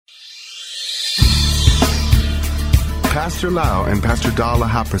Pastor Lau and Pastor Dala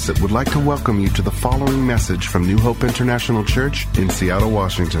Haprasit would like to welcome you to the following message from New Hope International Church in Seattle,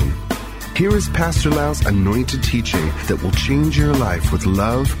 Washington. Here is Pastor Lau's anointed teaching that will change your life with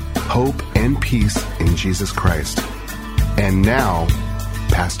love, hope, and peace in Jesus Christ. And now,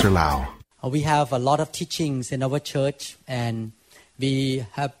 Pastor Lau. We have a lot of teachings in our church, and we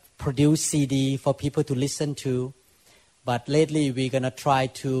have produced CD for people to listen to. But lately, we're going to try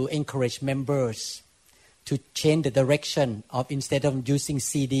to encourage members to change the direction of, instead of using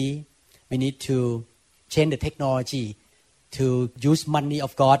CD, we need to change the technology to use money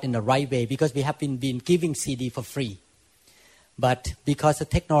of God in the right way, because we have been giving CD for free. But because of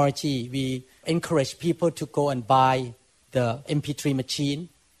technology, we encourage people to go and buy the MP3 machine,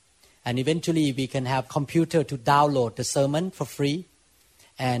 and eventually we can have computer to download the sermon for free.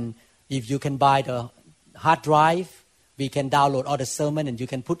 And if you can buy the hard drive, we can download all the sermon, and you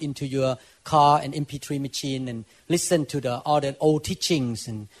can put into your car an MP3 machine and listen to all the old teachings.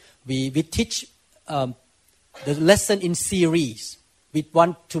 And we teach the lesson in series. We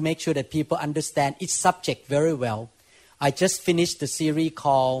want to make sure that people understand each subject very well. I just finished the series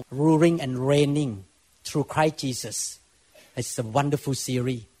called Ruling and Reigning Through Christ Jesus. It's a wonderful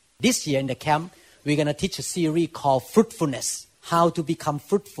series. This year in the camp, we're going to teach a series called Fruitfulness, how to become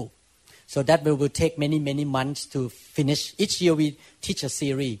fruitful. So that will take many, many months to finish. Each year we teach a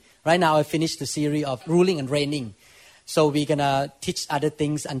series. Right now I finished the series of Ruling and Reigning. So we're going to teach other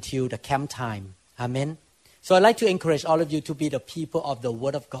things until the camp time. Amen. So I'd like to encourage all of you to be the people of the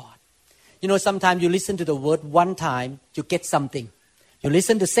Word of God. You know, sometimes you listen to the Word one time, you get something. You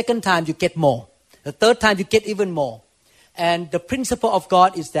listen the second time, you get more. The third time, you get even more. And the principle of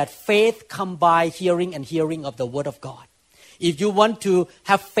God is that faith comes by hearing, and hearing of the Word of God. If you want to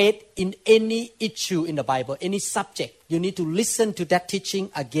have faith in any issue in the Bible, any subject, you need to listen to that teaching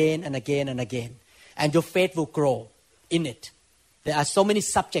again and again and again. And your faith will grow in it. There are so many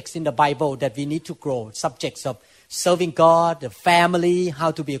subjects in the Bible that we need to grow. Subjects of serving God, the family, how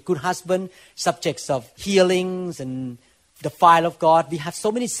to be a good husband, subjects of healings and the fire of God. We have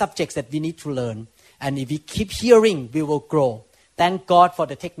so many subjects that we need to learn. And if we keep hearing, we will grow. Thank God for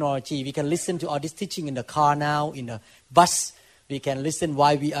the technology. We can listen to all this teaching in the car now, in the bus. We can listen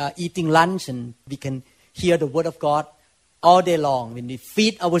while we are eating lunch, and we can hear the Word of God all day long. When we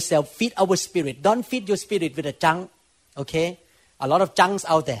feed ourselves, feed our spirit. Don't feed your spirit with the junk, okay? A lot of junks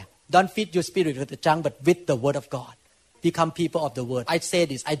out there. Don't feed your spirit with the junk, but with the Word of God. Become people of the Word. I say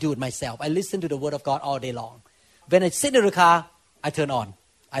this, I do it myself. I listen to the Word of God all day long. When I sit in the car, I turn on.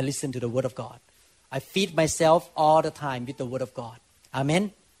 I listen to the Word of God. I feed myself all the time with the Word of God.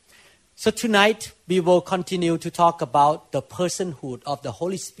 Amen. So tonight, we will continue to talk about the personhood of the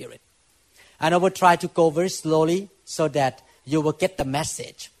Holy Spirit. And I will try to go very slowly so that you will get the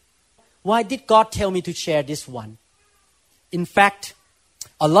message. Why did God tell me to share this one? In fact,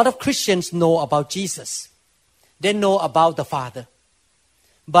 a lot of Christians know about Jesus. They know about the Father.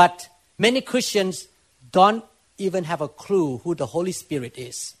 But many Christians don't even have a clue who the Holy Spirit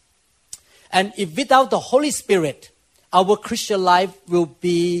is. And if without the Holy Spirit, our Christian life will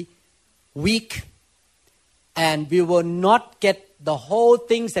be weak, and we will not get the whole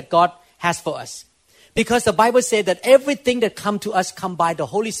things that God has for us. Because the Bible says that everything that comes to us comes by the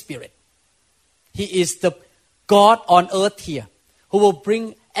Holy Spirit. He is the God on earth here who will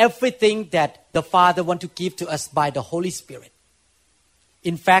bring everything that the Father wants to give to us by the Holy Spirit.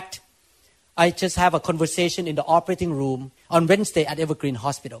 In fact, I just have a conversation in the operating room on Wednesday at Evergreen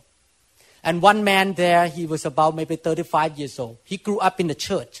Hospital. And one man there, he was about maybe 35 years old. He grew up in the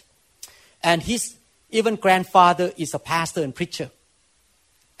church. And his even grandfather is a pastor and preacher.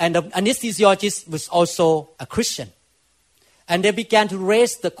 And the anesthesiologist was also a Christian. And they began to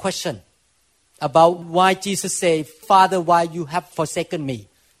raise the question about why Jesus said, Father, why you have forsaken me?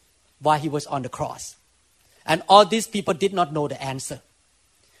 Why he was on the cross. And all these people did not know the answer.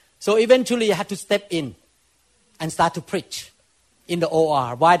 So eventually I had to step in and start to preach in the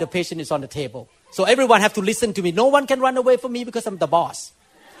OR while the patient is on the table. So everyone have to listen to me. No one can run away from me because I'm the boss.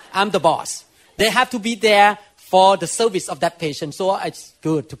 I'm the boss. They have to be there for the service of that patient. So it's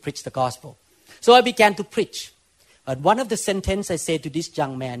good to preach the gospel. So I began to preach. But one of the sentences I said to this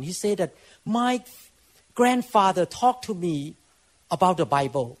young man, he said that my grandfather talked to me about the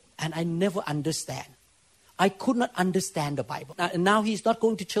Bible and I never understand. I could not understand the Bible. And now he's not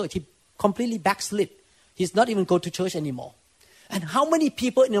going to church. He completely backslid. He's not even going to church anymore. And how many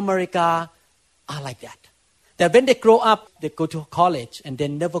people in America are like that? That when they grow up, they go to college and they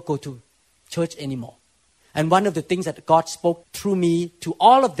never go to church anymore. And one of the things that God spoke through me to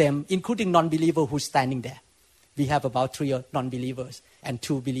all of them, including non-believers who's standing there. We have about 3 non-believers and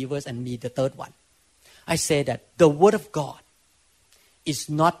 2 believers and me, the third one. I say that the Word of God is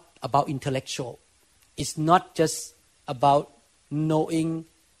not about intellectual. It's not just about knowing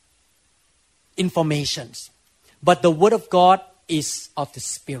informations. But the Word of God is of the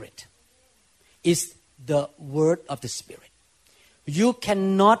Spirit. Is the Word of the Spirit. You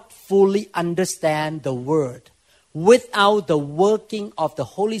cannot fully understand the Word without the working of the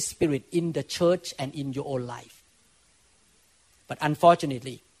Holy Spirit in the church and in your own life. But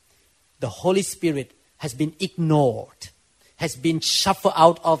unfortunately, the Holy Spirit has been ignored, has been shuffled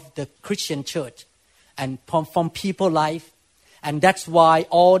out of the Christian church and from people's life. And that's why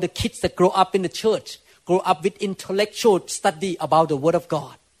all the kids that grow up in the church grow up with intellectual study about the Word of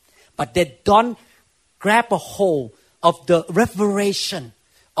God. But they don't grab a hold of the revelation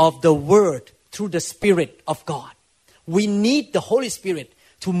of the Word through the Spirit of God. We need the Holy Spirit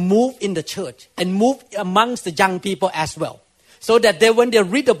to move in the church and move amongst the young people as well. So that when they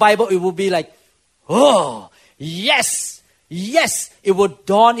read the Bible, it will be like, oh, yes, yes. It will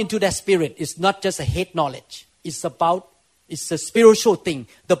dawn into their spirit. It's not just a head knowledge. It's a spiritual thing.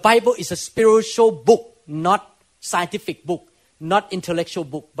 The Bible is a spiritual book, not scientific book, not intellectual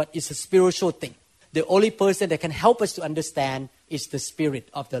book, but it's a spiritual thing. The only person that can help us to understand is the Spirit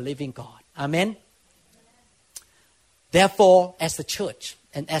of the living God. Amen? Therefore, as a church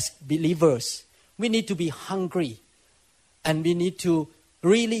and as believers, we need to be hungry and we need to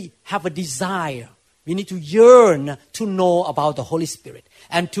really have a desire. We need to yearn to know about the Holy Spirit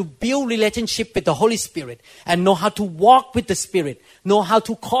and to build relationship with the Holy Spirit and know how to walk with the Spirit, know how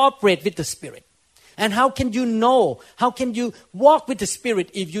to cooperate with the Spirit. And how can you know? How can you walk with the Spirit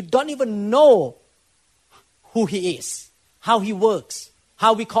if you don't even know who He is, how He works,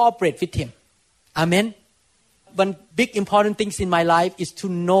 how we cooperate with Him? Amen? One big important thing in my life is to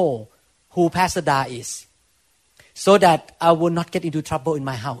know who Pastor Da is, so that I will not get into trouble in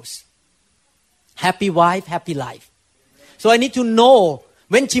my house. Happy wife, happy life. So I need to know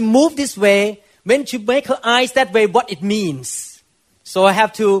when she moves this way, when she make her eyes that way, what it means. So I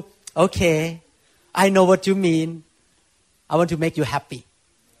have to, okay, I know what you mean. I want to make you happy.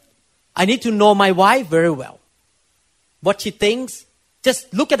 I need to know my wife very well. What she thinks,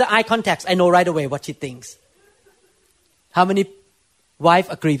 just look at the eye contact. I know right away what she thinks. How many wives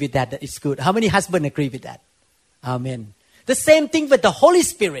agree with that it's good? How many husbands agree with that? Amen. The same thing with the Holy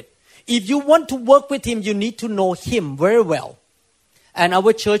Spirit. If you want to work with Him, you need to know Him very well. And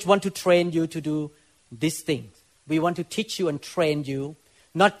our church want to train you to do these things. We want to teach you and train you,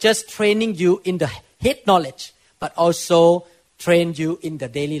 not just training you in the head knowledge, but also train you in the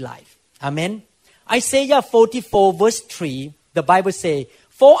daily life. Amen. Isaiah 44 verse 3, the Bible says,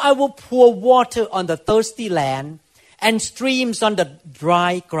 "For I will pour water on the thirsty land and streams on the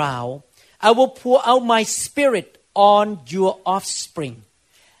dry ground. I will pour out my Spirit on your offspring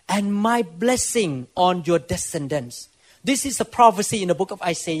and my blessing on your descendants." This is a prophecy in the book of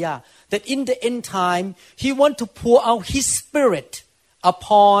Isaiah that in the end time, He wants to pour out His Spirit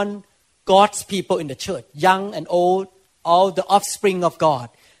upon God's people in the church. Young and old, all the offspring of God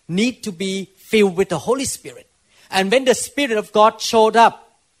need to be filled with the Holy Spirit. And when the Spirit of God showed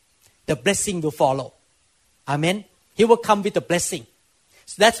up, the blessing will follow. Amen. He will come with the blessing.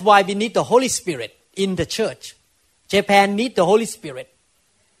 So that's why we need the Holy Spirit in the church. Japan needs the Holy Spirit.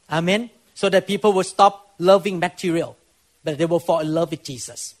 Amen. So that people will stop loving material, but they will fall in love with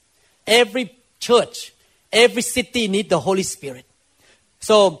Jesus. Every church, every city needs the Holy Spirit.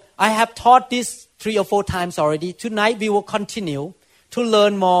 So I have taught this 3 or 4 times already. Tonight we will continue to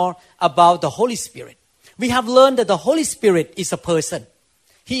learn more about the Holy Spirit. We have learned that the Holy Spirit is a person.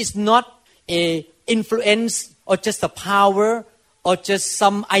 He is not an influence or just a power or just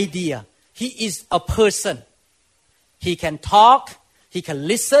some idea. He is a person. He can talk. He can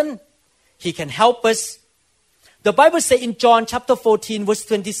listen. He can help us. The Bible says in John chapter 14 verse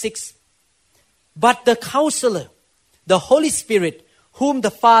 26, "But the Counselor, the Holy Spirit, whom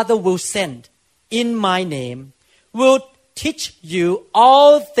the Father will send in my name, will teach you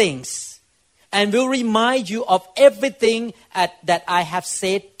all things and will remind you of everything that I have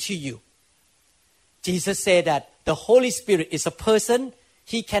said to you." Jesus said that the Holy Spirit is a person.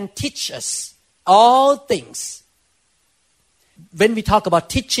 He can teach us all things. When we talk about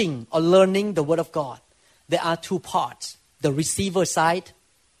teaching or learning the Word of God, there are 2 parts. The receiver side,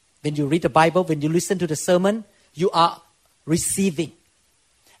 when you read the Bible, when you listen to the sermon, you are receiving.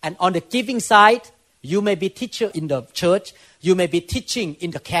 And on the giving side, you may be teacher in the church, you may be teaching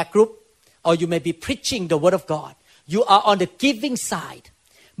in the care group, or you may be preaching the Word of God. You are on the giving side.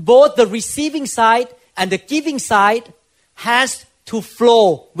 Both the receiving side and the giving side has to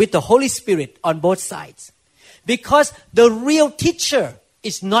flow with the Holy Spirit on both sides. Because the real teacher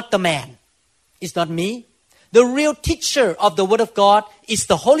is not the man. It's not me. The real teacher of the Word of God is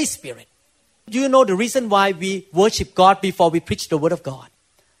the Holy Spirit. Do you know the reason why we worship God before we preach the Word of God?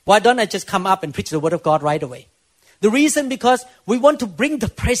 Why don't I just come up and preach the Word of God right away? The reason because we want to bring the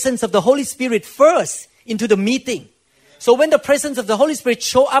presence of the Holy Spirit first into the meeting. So when the presence of the Holy Spirit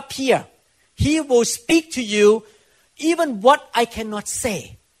show up here, He will speak to you even what I cannot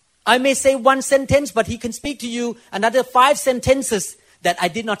say. I may say one sentence, but He can speak to you another 5 sentences that I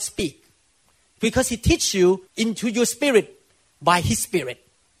did not speak. Because He teaches you into your spirit by His Spirit.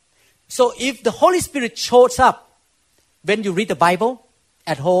 So if the Holy Spirit shows up when you read the Bible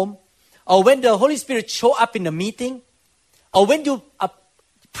at home, or when the Holy Spirit show up in a meeting, or when you are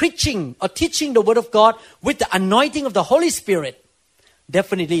preaching or teaching the Word of God with the anointing of the Holy Spirit,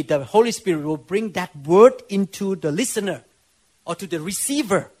 definitely the Holy Spirit will bring that word into the listener or to the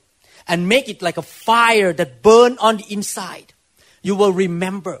receiver and make it like a fire that burns on the inside. You will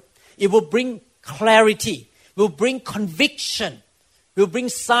remember. It will bring clarity, will bring conviction, will bring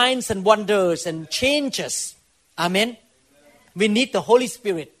signs and wonders and changes. Amen? We need the Holy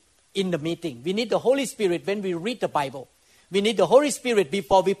Spirit in the meeting. We need the Holy Spirit when we read the Bible. We need the Holy Spirit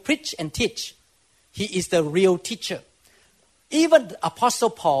before we preach and teach. He is the real teacher. Even the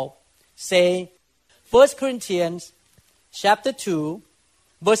Apostle Paul say, 1 Corinthians chapter 2,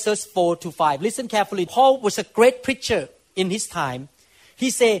 verses 4 to 5. Listen carefully. Paul was a great preacher in his time. He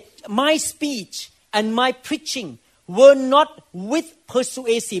said, my speech and my preaching were not with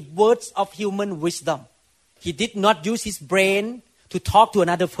persuasive words of human wisdom. He did not use his brain to talk to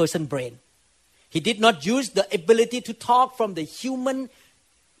another person's brain. He did not use the ability to talk from the human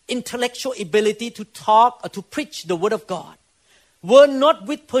intellectual ability to talk or to preach the Word of God. Were not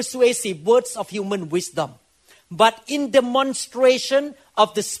with persuasive words of human wisdom, but in demonstration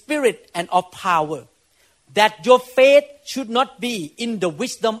of the Spirit and of power, that your faith should not be in the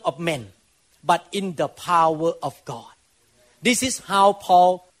wisdom of men, but in the power of God. This is how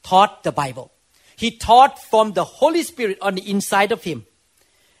Paul taught the Bible. He taught from the Holy Spirit on the inside of him.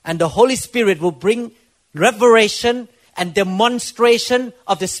 And the Holy Spirit will bring revelation and demonstration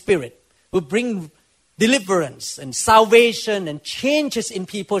of the Spirit. Will bring deliverance and salvation and changes in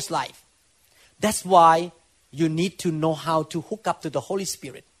people's life. That's why you need to know how to hook up to the Holy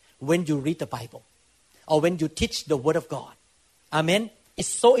Spirit when you read the Bible or when you teach the Word of God. Amen? It's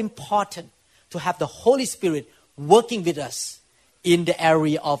so important to have the Holy Spirit working with us in the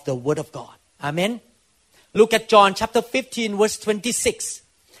area of the Word of God. Amen? Look at John chapter 15, verse 26.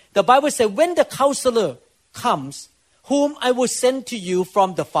 The Bible says, when the Counselor comes, whom I will send to you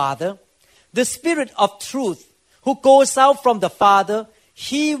from the Father, the Spirit of truth, who goes out from the Father,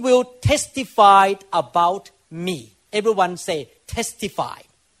 He will testify about me. Everyone say, testify.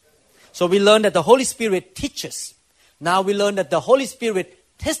 So we learn that the Holy Spirit teaches. Now we learn that the Holy Spirit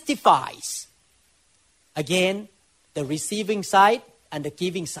testifies. Again, the receiving side and the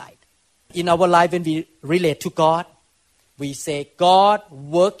giving side. In our life, when we relate to God, we say, God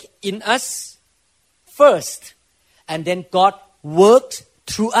worked in us first, and then God worked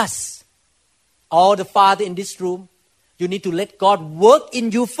through us. All the father in this room, you need to let God work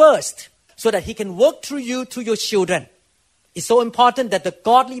in you first, so that He can work through you to your children. It's so important that the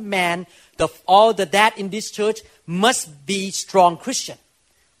godly man, all the dad in this church, must be strong Christian.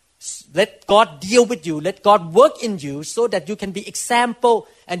 Let God deal with you. Let God work in you so that you can be example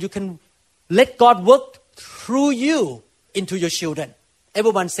and you can let God work through you into your children.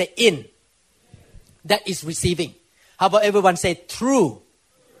 Everyone say in. That is receiving. How about everyone say through?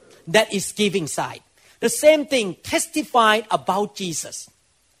 That is giving side. The same thing, testify about Jesus.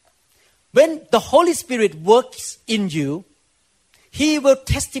 When the Holy Spirit works in you, He will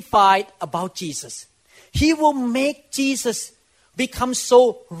testify about Jesus. He will make Jesus become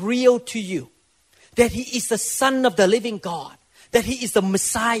so real to you, that He is the Son of the living God, that He is the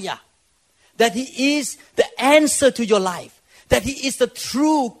Messiah, that He is the answer to your life, that He is the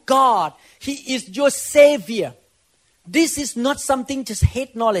true God, He is your Savior. This is not something just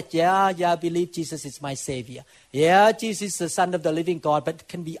head knowledge. Yeah, I believe Jesus is my Savior. Yeah, Jesus is the Son of the living God, but it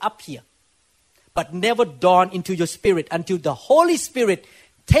can be up here. But never dawn into your spirit until the Holy Spirit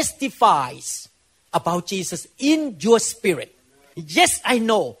testifies about Jesus in your spirit. Yes, I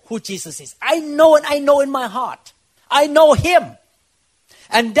know who Jesus is. I know, and I know in my heart. I know Him.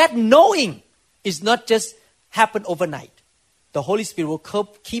 And that knowing is not just happen overnight. The Holy Spirit will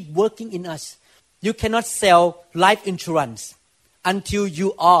keep working in us. You cannot sell life insurance until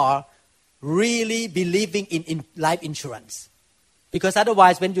you are really believing in life insurance. Because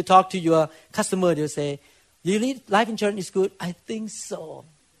otherwise, when you talk to your customer, they'll say, "You need life insurance is good." I think so.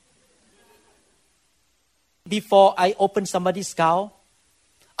 Before I open somebody's account,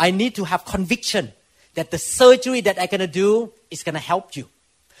 I need to have conviction that the surgery that I'm going to do is going to help you.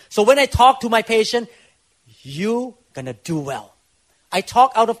 So when I talk to my patient, you're going to do well. I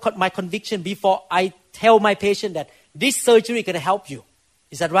talk out of my conviction before I tell my patient that this surgery is going to help you.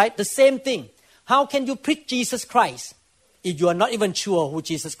 Is that right? The same thing. How can you preach Jesus Christ if you are not even sure who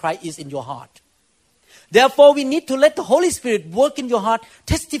Jesus Christ is in your heart? Therefore, we need to let the Holy Spirit work in your heart,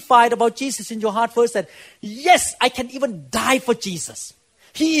 testify about Jesus in your heart first, that yes, I can even die for Jesus.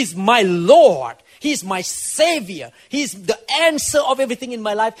 He is my Lord. He is my Savior. He is the answer of everything in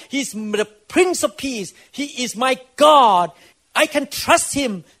my life. He is the Prince of Peace. He is my God. I can trust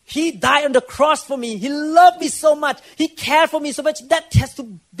Him. He died on the cross for me. He loved me so much. He cared for me so much. That has to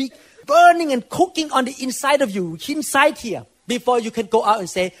be burning and cooking on the inside of you, inside here, before you can go out and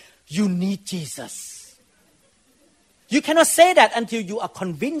say, you need Jesus. You cannot say that until you are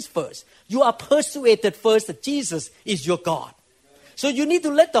convinced first. You are persuaded first that Jesus is your God. So you need to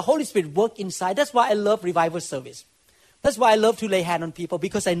let the Holy Spirit work inside. That's why I love revival service. That's why I love to lay hand on people,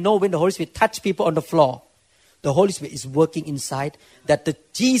 because I know when the Holy Spirit touch people on the floor, the Holy Spirit is working inside, that the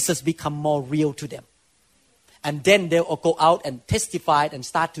Jesus become more real to them. And then they will go out and testify and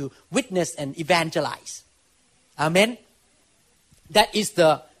start to witness and evangelize. Amen? That is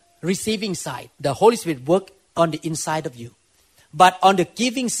the receiving side. The Holy Spirit work on the inside of you. But on the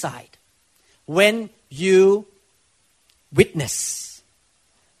giving side, when you witness,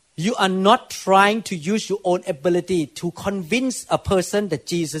 you are not trying to use your own ability to convince a person that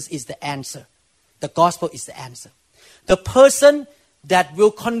Jesus is the answer. The gospel is the answer. The person that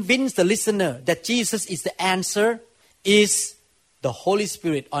will convince the listener that Jesus is the answer is the Holy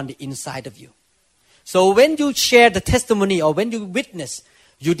Spirit on the inside of you. So when you share the testimony or when you witness,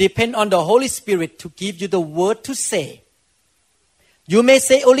 you depend on the Holy Spirit to give you the word to say. You may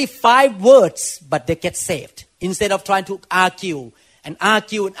say only 5 words, but they get saved. Instead of trying to argue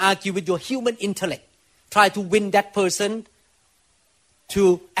with your human intellect. Try to win that person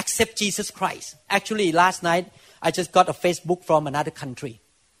to accept Jesus Christ. Actually, last night, I just got a Facebook from another country.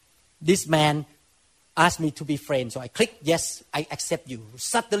 This man asked me to be friends. So I clicked, yes, I accept you.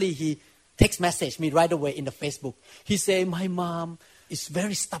 Suddenly, he text message me right away in the Facebook. He said, my mom is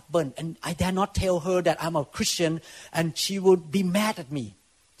very stubborn and I dare not tell her that I'm a Christian and she would be mad at me.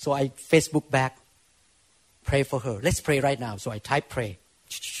 So I Facebook back, pray for her. Let's pray right now. So I type pray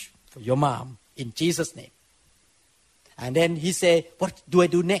for your mom in Jesus' name. And then he said, what do I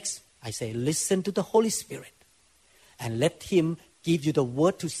do next? I say, listen to the Holy Spirit and let Him give you the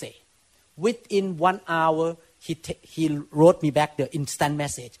word to say. Within 1 hour, he wrote me back the instant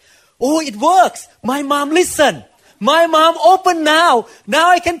message. Oh, it works. My mom listened. My mom open now. Now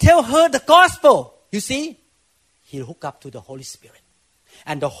I can tell her the gospel. You see? He hooked up to the Holy Spirit.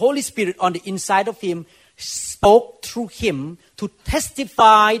 And the Holy Spirit on the inside of him spoke through him to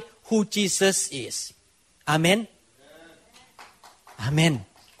testify who Jesus is. Amen? Amen.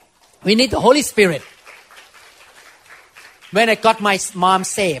 We need the Holy Spirit. When I got my mom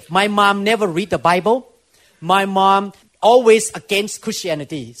saved, my mom never read the Bible. My mom always against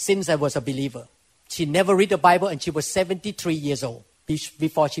Christianity since I was a believer. She never read the Bible and she was 73 years old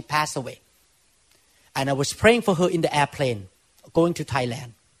before she passed away. And I was praying for her in the airplane going to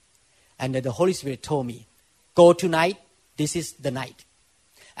Thailand. And then the Holy Spirit told me, go tonight, this is the night.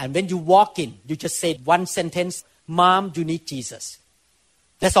 And when you walk in, you just say one sentence, Mom, you need Jesus.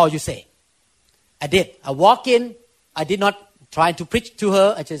 That's all you say. I did. I walk in, I did not try to preach to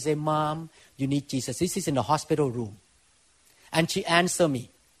her. I just say, Mom, you need Jesus. This is in the hospital room. And she answered me,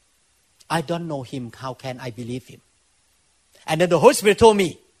 I don't know Him. How can I believe Him? And then the Holy Spirit told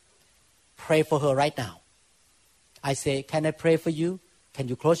me, pray for her right now. I say, can I pray for you? Can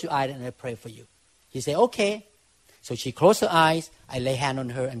you close your eyes and I pray for you? He said, okay. So she closed her eyes. I lay hand on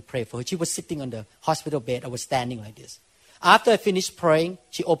her and pray for her. She was sitting on the hospital bed. I was standing like this. After I finished praying,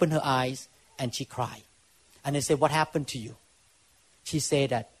 she opened her eyes and she cried. And I said, what happened to you? She said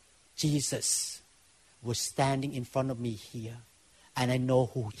that Jesus was standing in front of me here. And I know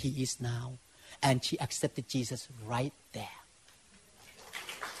who He is now. And she accepted Jesus right there.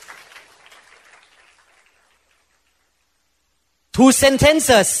 Two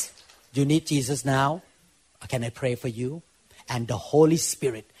sentences. You need Jesus now. Can I pray for you? And the Holy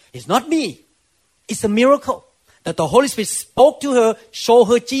Spirit. It's not me. It's a miracle that the Holy Spirit spoke to her, showed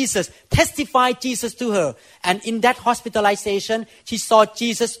her Jesus, testified Jesus to her. And in that hospitalization, she saw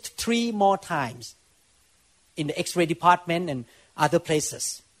Jesus 3 more times in the X-ray department and other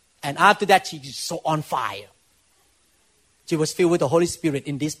places. And after that, she was so on fire. She was filled with the Holy Spirit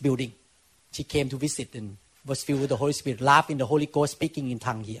in this building. She came to visit and was filled with the Holy Spirit, laughed in the Holy Ghost, speaking in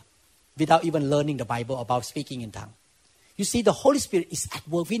tongue here, without even learning the Bible about speaking in tongue. You see, the Holy Spirit is at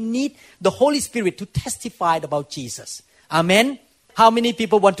work. We need the Holy Spirit to testify about Jesus. Amen. How many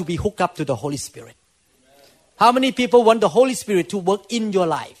people want to be hooked up to the Holy Spirit? How many people want the Holy Spirit to work in your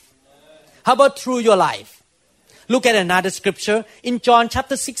life? How about through your life? Look at another scripture in John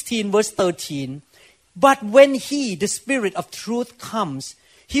chapter 16 verse 13. But when He, the Spirit of truth, comes,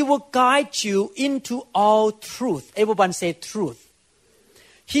 He will guide you into all truth. Everyone say truth.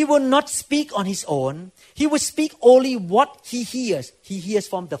 He will not speak on His own. He will speak only what He hears. He hears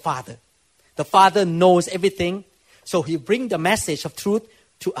from the Father. The Father knows everything. So He brings the message of truth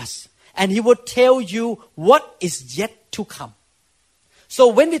to us. And He will tell you what is yet to come. So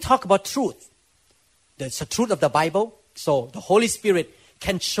when we talk about truth, there's the truth of the Bible. So the Holy Spirit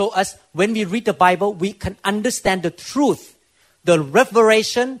can show us, when we read the Bible, we can understand the truth, the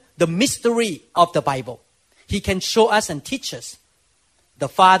revelation, the mystery of the Bible. He can show us and teach us. The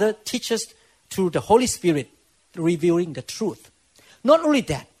Father teaches through the Holy Spirit, revealing the truth. Not only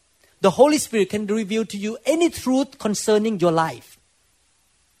that, the Holy Spirit can reveal to you any truth concerning your life.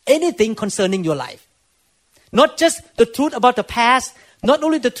 Anything concerning your life. Not just the truth about the past, not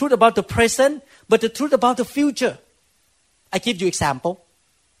only the truth about the present, but the truth about the future. I give you example.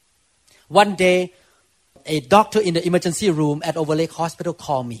 One day, a doctor in the emergency room at Overlake Hospital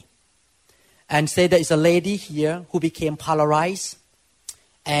called me and said there is a lady here who became paralyzed.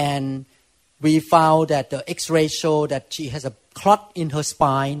 And we found that the x-ray showed that she has a clot in her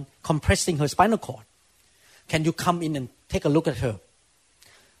spine, compressing her spinal cord. Can you come in and take a look at her?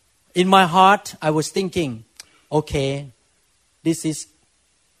 In my heart, I was thinking, okay, this is,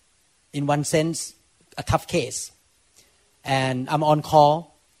 in one sense, a tough case. And I'm on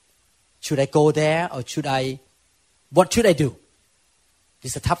call. Should I go there or what should I do?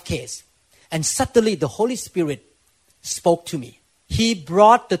 This is a tough case. And suddenly the Holy Spirit spoke to me. He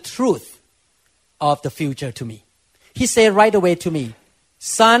brought the truth of the future to me. He said right away to me,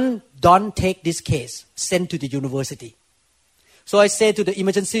 son, don't take this case. Send to the university. So I said to the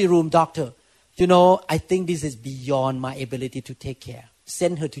emergency room doctor, I think this is beyond my ability to take care.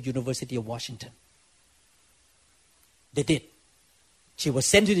 Send her to University of Washington. They did. She was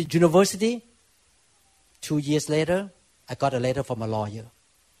sent to the university. 2 years later, I got a letter from a lawyer.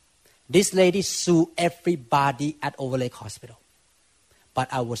 This lady sued everybody at Overlake Hospital.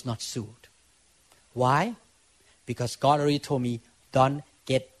 But I was not sued. Why? Because God already told me, don't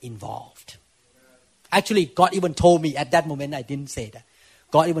get involved. Actually, God even told me at that moment, I didn't say that.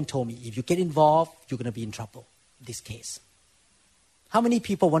 God even told me, if you get involved, you're going to be in trouble. This case. How many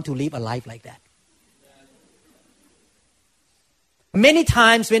people want to live a life like that? Many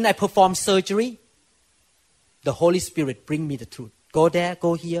times when I perform surgery, the Holy Spirit bring me the truth. Go there,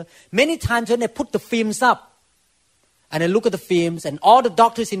 go here. Many times when I put the films up, and I look at the films, and all the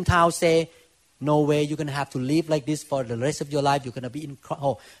doctors in town say, no way, you're going to have to live like this for the rest of your life. You're going to be in...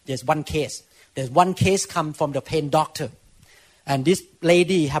 there's one case. There's one case come from the pain doctor. And this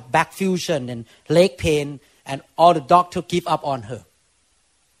lady have back fusion and leg pain, and all the doctor give up on her.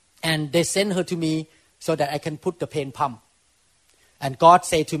 And they send her to me so that I can put the pain pump. And God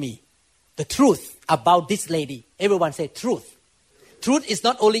said to me, the truth about this lady. Everyone say truth. Truth is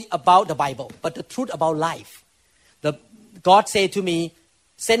not only about the Bible, but the truth about life. God said to me,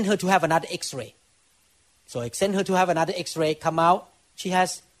 send her to have another x-ray. So I sent her to have another x-ray, come out. She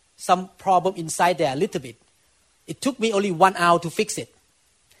has some problem inside there a little bit. It took me only 1 hour to fix it.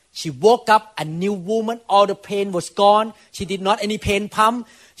 She woke up a new woman. All the pain was gone. She did not any pain pump.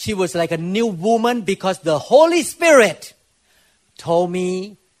 She was like a new woman because the Holy Spirit told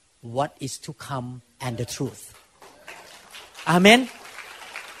me what is to come and the truth. Amen.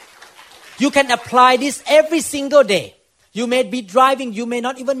 You can apply this every single day. You may be driving, you may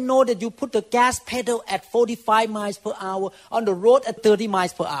not even know that you put the gas pedal at 45 miles per hour on the road at 30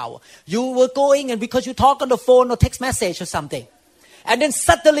 miles per hour. You were going and because you talk on the phone or text message or something. And then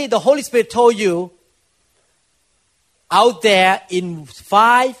suddenly the Holy Spirit told you, out there in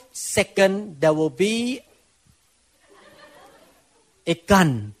 5 seconds there will be a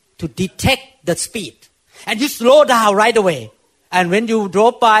gun to detect the speed. And you slow down right away. And when you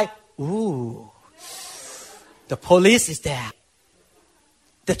drove by, the police is there.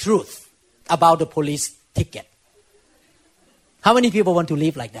 The truth about the police ticket. How many people want to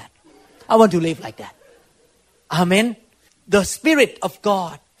live like that? I want to live like that. Amen. The Spirit of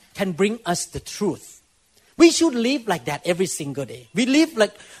God can bring us the truth. We should live like that every single day. We live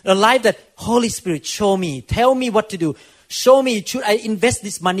like a life that Holy Spirit show me, tell me what to do. Show me, should I invest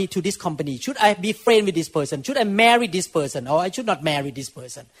this money to this company? Should I be friends with this person? Should I marry this person? Or I should not marry this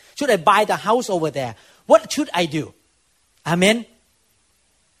person? Should I buy the house over there? What should I do? Amen.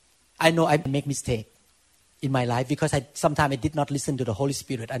 I know I make mistake. in my life because sometimes I did not listen to the Holy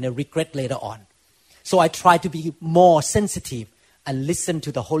Spirit and I regret later on. So I try to be more sensitive and listen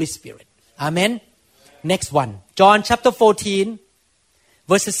to the Holy Spirit. Amen. Next one. John chapter 14,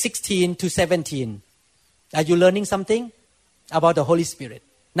 verses 16 to 17. Are you learning something about the Holy Spirit?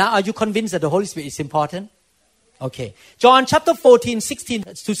 Now, are you convinced that the Holy Spirit is important? Okay. John chapter 14, 16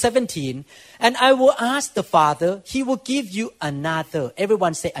 to 17. And I will ask the Father, He will give you another.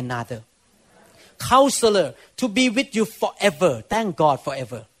 Everyone say another. Counselor to be with you forever. Thank God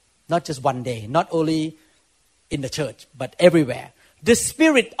forever. Not just one day. Not only in the church, but everywhere. The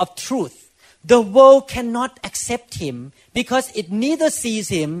Spirit of truth. The world cannot accept Him because it neither sees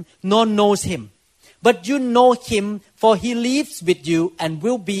Him nor knows Him. But you know Him, for He lives with you and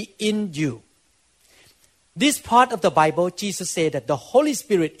will be in you. This part of the Bible, Jesus said that the Holy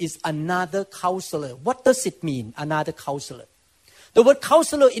Spirit is another counselor. What does it mean, another counselor? The word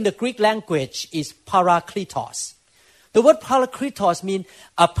counselor in the Greek language is parakletos. The word parakletos means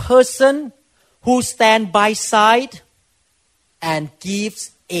a person who stands by side and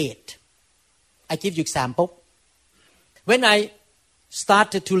gives aid. I give you example. When I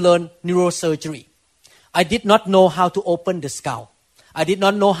started to learn neurosurgery, I did not know how to open the skull. I did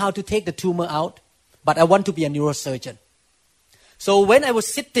not know how to take the tumor out, but I want to be a neurosurgeon. So when I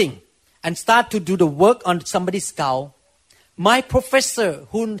was sitting and start to do the work on somebody's skull, my professor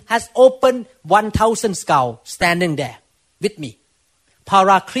who has opened 1,000 skull standing there with me,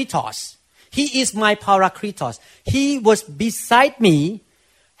 Parakletos. He is my Parakletos. He was beside me,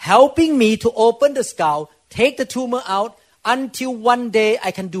 helping me to open the skull, take the tumor out, until one day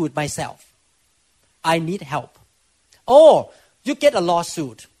I can do it myself. I need help. Or you get a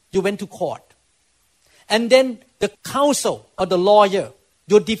lawsuit. You went to court. And then the counsel or the lawyer,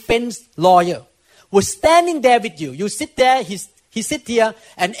 your defense lawyer, was standing there with you. You sit there, he sit here,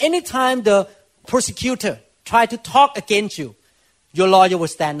 and anytime the prosecutor try to talk against you, your lawyer will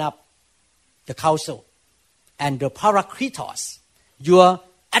stand up, the counsel. And the Parakletos, your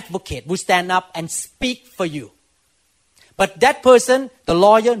advocate, will stand up and speak for you. But that person, the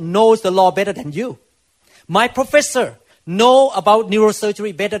lawyer, knows the law better than you. My professor knows about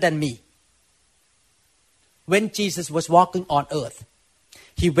neurosurgery better than me. When Jesus was walking on earth,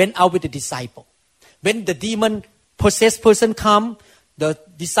 He went out with the disciple. When the demon-possessed person come, the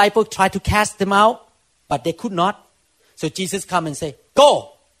disciple tried to cast them out, but they could not. So Jesus come and say,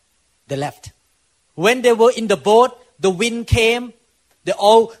 "Go!" They left. When they were in the boat, the wind came. They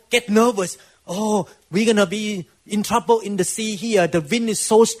all get nervous. Oh, we're going to be in trouble in the sea here. The wind is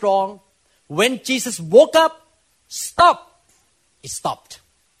so strong. When Jesus woke up, stop. It stopped.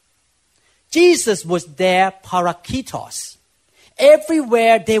 Jesus was there, Parakletos.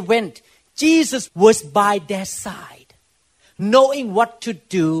 Everywhere they went, Jesus was by their side, knowing what to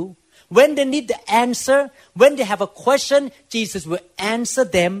do. When they need the answer, when they have a question, Jesus would answer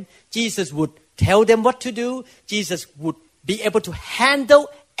them. Jesus would tell them what to do. Jesus would be able to handle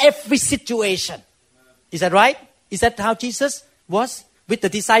every situation. Is that right? Is that how Jesus was with the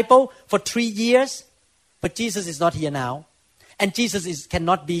disciple for 3 years? But Jesus is not here now. And Jesus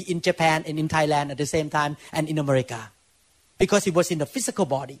cannot be in Japan and in Thailand at the same time and in America. Because He was in the physical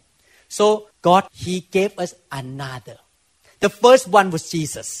body. So God, He gave us another. The first one was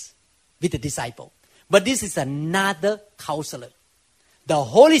Jesus with the disciple. But this is another counselor. The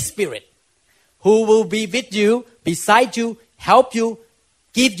Holy Spirit, who will be with you, beside you, help you,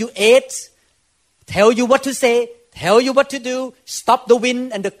 give you aids, tell you what to say, tell you what to do, stop the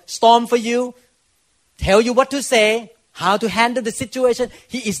wind and the storm for you, tell you what to say, how to handle the situation.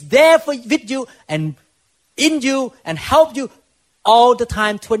 He is there with you and in you and help you all the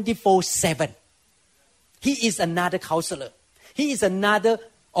time, 24/7. He is another counselor. He is another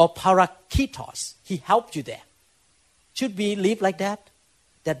or Parakletos. He helped you there. Should we live like that?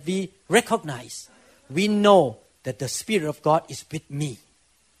 That we recognize, we know that the Spirit of God is with me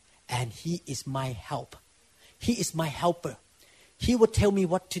and He is my help. He is my helper. He will tell me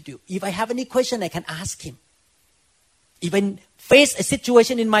what to do. If I have any question, I can ask Him. If I face a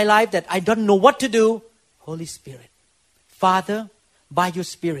situation in my life that I don't know what to do, Holy Spirit, Father, by your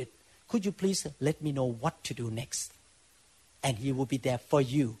Spirit, could you please let me know what to do next? And He will be there for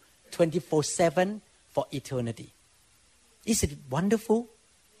you 24/7 for eternity. Is it wonderful?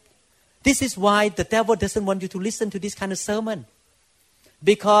 This is why the devil doesn't want you to listen to this kind of sermon.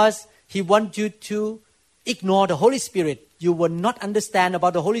 Because he wants you to ignore the Holy Spirit. You will not understand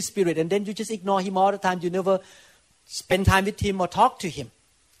about the Holy Spirit and then you just ignore Him all the time. You never spend time with Him or talk to Him.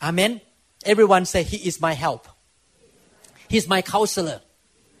 Amen? Everyone say, He is my help. He is my counselor.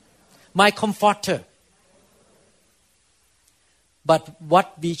 My comforter. But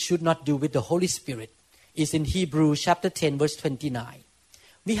what we should not do with the Holy Spirit is in Hebrews chapter 10 verse 29.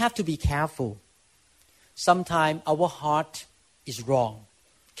 We have to be careful. Sometimes our heart is wrong.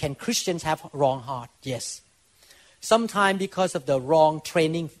 Can Christians have wrong heart? Yes. Sometimes because of the wrong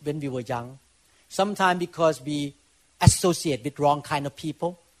training when we were young. Sometimes because we associate with wrong kind of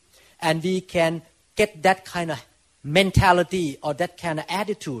people. And we can get that kind of mentality or that kind of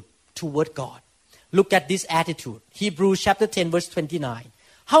attitude toward God. Look at this attitude. Hebrews chapter 10 verse 29.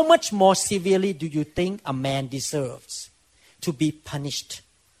 How much more severely do you think a man deserves to be punished?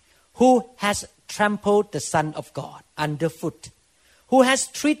 Who has trampled the Son of God underfoot? Who has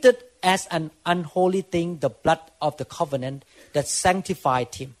treated as an unholy thing the blood of the covenant that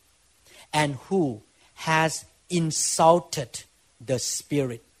sanctified him? And who has insulted the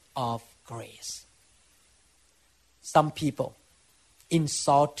Spirit of grace? Some people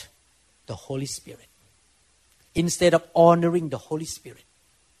insult the Holy Spirit. Instead of honoring the Holy Spirit,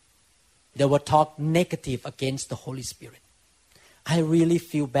 they will talk negative against the Holy Spirit. I really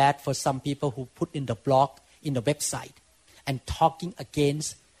feel bad for some people who put in the blog, in the website, and talking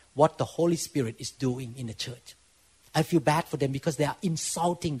against what the Holy Spirit is doing in the church. I feel bad for them because they are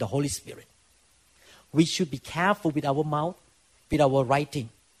insulting the Holy Spirit. We should be careful with our mouth, with our writing,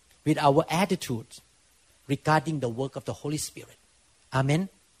 with our attitudes regarding the work of the Holy Spirit. Amen.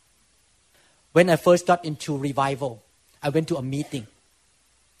 When I first got into revival, I went to a meeting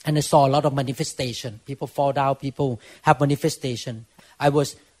and I saw a lot of manifestation. People fall down, people have manifestation. I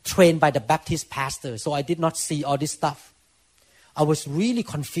was trained by the Baptist pastor, so I did not see all this stuff. I was really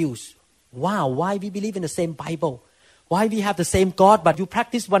confused. Wow, why we believe in the same Bible? Why we have the same God, but you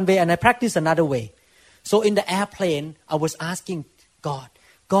practice one way and I practice another way? So in the airplane, I was asking God,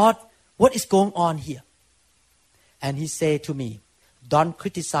 what is going on here? And He said to me, don't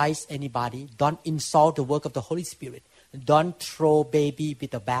criticize anybody. Don't insult the work of the Holy Spirit. Don't throw baby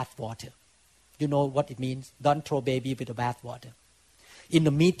with the bath water. You know what it means? Don't throw baby with the bath water. In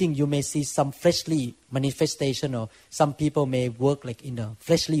the meeting, you may see some fleshly manifestation, or some people may work like in a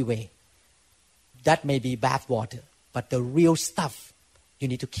fleshly way. That may be bath water. But the real stuff, you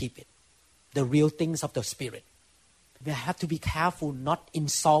need to keep it. The real things of the Spirit. We have to be careful not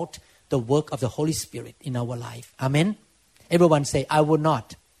insult the work of the Holy Spirit in our life. Amen? Everyone say, I will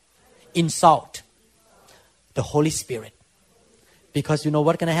not insult the Holy Spirit. Because you know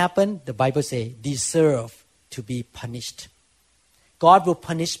what's going to happen? The Bible says, deserve to be punished. God will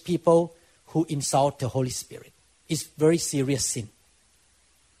punish people who insult the Holy Spirit. It's very serious sin.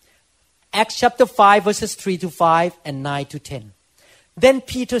 Acts chapter 5 verses 3 to 5 and 9 to 10. Then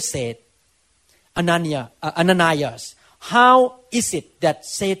Peter said, Ananias, how is it that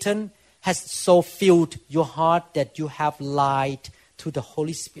Satan has so filled your heart that you have lied to the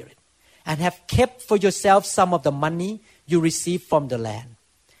Holy Spirit and have kept for yourself some of the money you received from the land?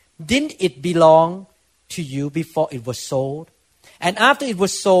 Didn't it belong to you before it was sold? And after it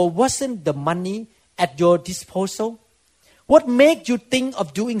was sold, wasn't the money at your disposal? What made you think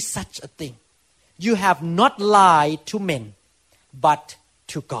of doing such a thing? You have not lied to men, but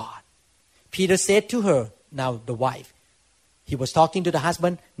to God. Peter said to her, now the wife. He was talking to the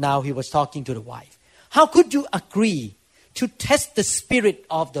husband, now he was talking to the wife. How could you agree to test the Spirit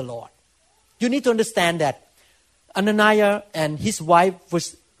of the Lord? You need to understand that Ananias and his wife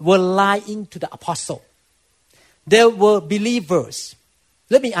were lying to the apostle. They were believers.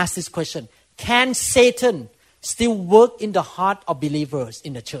 Let me ask this question. Can Satan still work in the heart of believers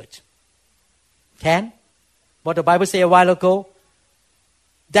in the church? Can? What the Bible said a while ago?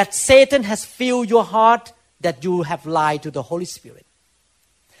 That Satan has filled your heart, that you have lied to the Holy Spirit.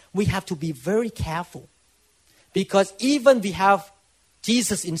 We have to be very careful. Because even we have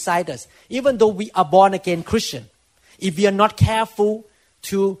Jesus inside us, even though we are born again Christian, if we are not careful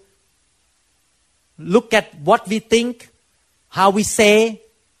to look at what we think, how we say,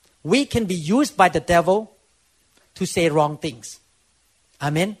 we can be used by the devil to say wrong things.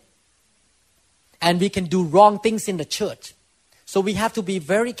 Amen? And we can do wrong things in the church. So we have to be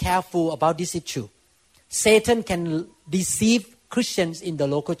very careful about this issue. Satan can deceive Christians in the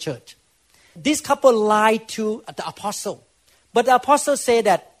local church. This couple lied to the apostle. But the apostle said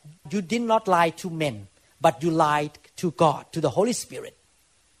that you did not lie to men, but you lied to God, to the Holy Spirit.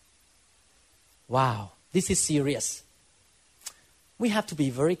 Wow, this is serious. We have to be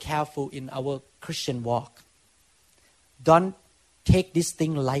very careful in our Christian walk. Don't take this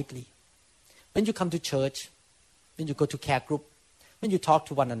thing lightly. When you come to church, when you go to care group, when you talk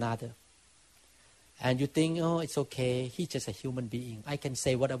to one another, and you think, oh, it's okay, he's just a human being. I can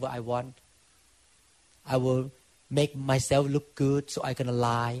say whatever I want. I will make myself look good, so I can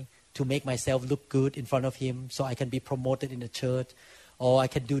lie to make myself look good in front of him, so I can be promoted in the church. Or I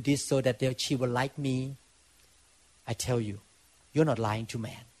can do this so that she will like me. I tell you, you're not lying to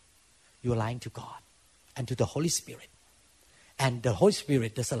man. You're lying to God and to the Holy Spirit. And the Holy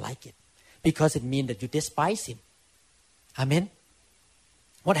Spirit doesn't like it because it means that you despise Him. Amen?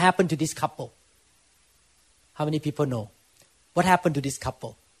 What happened to this couple? How many people know? What happened to this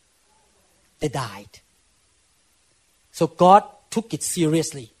couple? They died. So God took it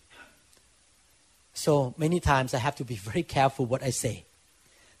seriously. So many times I have to be very careful what I say,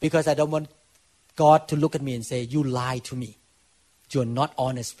 because I don't want God to look at me and say, you lie to me. You're not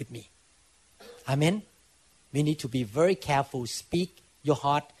honest with me. Amen? We need to be very careful. Speak your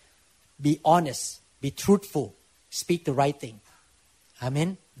heart. Be honest. Be truthful. Speak the right thing.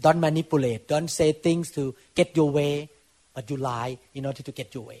 Amen? Don't manipulate. Don't say things to get your way, but you lie in order to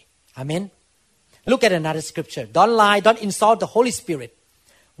get your way. Amen? Look at another scripture. Don't lie. Don't insult the Holy Spirit.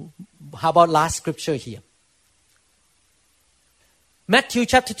 How about last scripture here? Matthew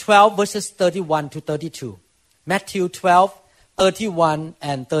chapter 12 verses 31 to 32. Matthew 12, 31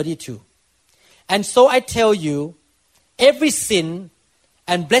 and 32. And so I tell you, every sin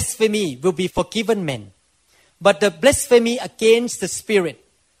and blasphemy will be forgiven men, but the blasphemy against the Spirit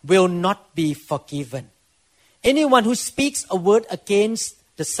will not be forgiven. Anyone who speaks a word against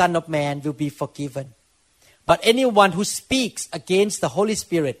the Son of Man will be forgiven, but anyone who speaks against the Holy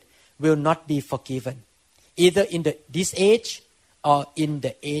Spirit will not be forgiven, either in this age or in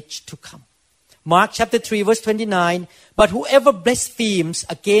the age to come. Mark chapter 3 verse 29, but whoever blasphemes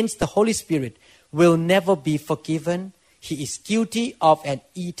against the Holy Spirit will never be forgiven. He is guilty of an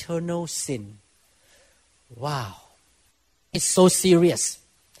eternal sin. Wow. It's so serious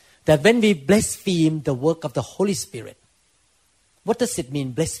that when we blaspheme the work of the Holy Spirit, what does it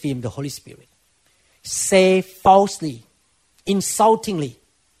mean, blaspheme the Holy Spirit? Say falsely, insultingly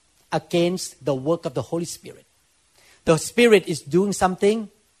against the work of the Holy Spirit. The Spirit is doing something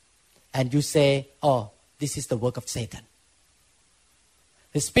and you say, oh, this is the work of Satan.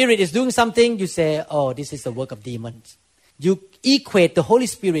 The Spirit is doing something, you say, oh, this is the work of demons. You equate the Holy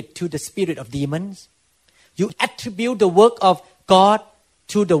Spirit to the spirit of demons. You attribute the work of God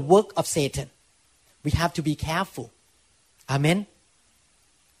to the work of Satan. We have to be careful. Amen?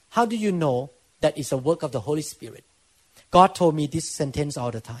 How do you know that it's a work of the Holy Spirit? God told me this sentence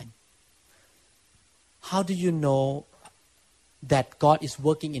all the time. How do you know that God is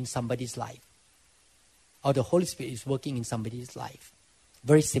working in somebody's life? Or the Holy Spirit is working in somebody's life?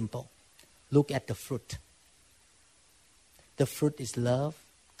 Very simple. Look at the fruit. The fruit is love,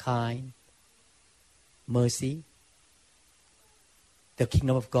 kind, mercy. The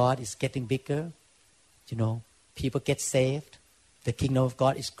kingdom of God is getting bigger. People get saved. The kingdom of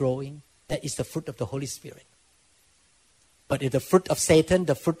God is growing. That is the fruit of the Holy Spirit. But if the fruit of Satan,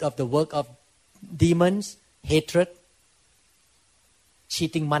 the fruit of the work of demons, hatred,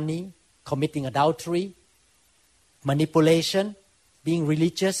 cheating money, committing adultery, manipulation, being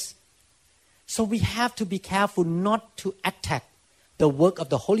religious. So we have to be careful not to attack the work of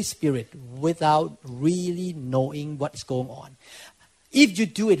the Holy Spirit without really knowing what's going on. If you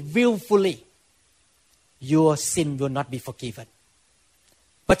do it willfully, your sin will not be forgiven.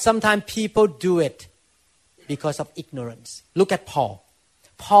 But sometimes people do it because of ignorance. Look at Paul.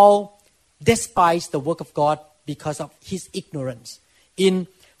 Paul despised the work of God because of his ignorance. In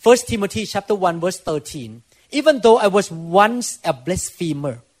 1 Timothy chapter 1 verse 13, even though I was once a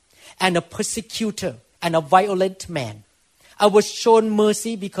blasphemer and a persecutor and a violent man, I was shown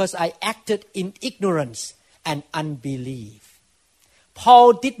mercy because I acted in ignorance and unbelief.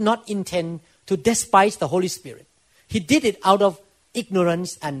 Paul did not intend to despise the Holy Spirit. He did it out of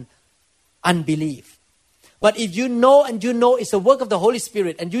ignorance and unbelief. But if you know it's the work of the Holy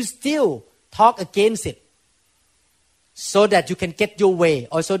Spirit and you still talk against it so that you can get your way,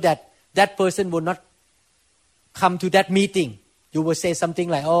 or so that that person will not come to that meeting, you will say something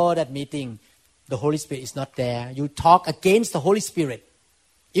like, oh, that meeting, the Holy Spirit is not there. You talk against the Holy Spirit.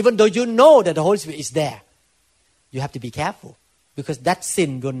 Even though you know that the Holy Spirit is there, you have to be careful, because that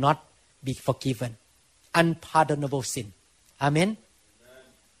sin will not be forgiven. Unpardonable sin. Amen?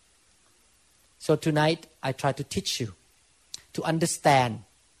 So tonight, I try to teach you to understand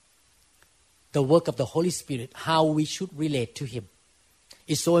the work of the Holy Spirit, how we should relate to Him.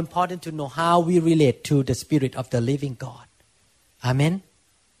 It's so important to know how we relate to the Spirit of the living God. Amen?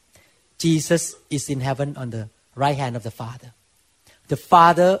 Jesus is in heaven on the right hand of the Father. The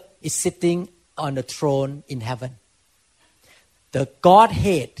Father is sitting on the throne in heaven. The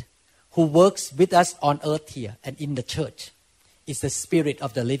Godhead who works with us on earth here and in the church is the Spirit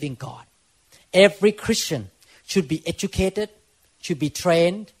of the living God. Every Christian should be educated, should be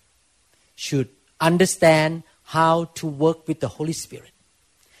trained, should understand how to work with the Holy Spirit.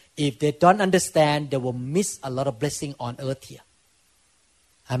 If they don't understand, they will miss a lot of blessing on earth here.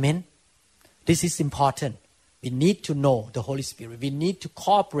 Amen. This is important. We need to know the Holy Spirit. We need to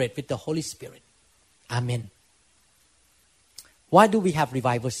cooperate with the Holy Spirit. Amen. Why do we have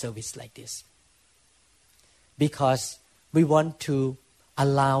revival service like this? Because we want to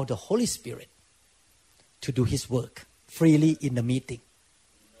allow the Holy Spirit to do His work freely in the meeting.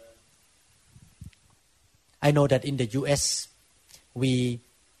 I know that in the U.S., we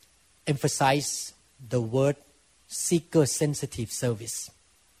emphasize the word seeker-sensitive service.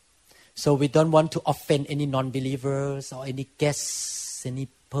 So we don't want to offend any non-believers or any guests, any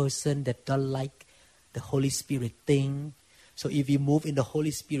person that don't like the Holy Spirit thing. So if we move in the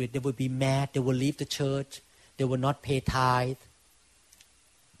Holy Spirit, they will be mad, they will leave the church, they will not pay tithe.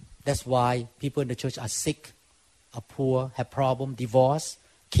 That's why people in the church are sick, are poor, have problems, divorce,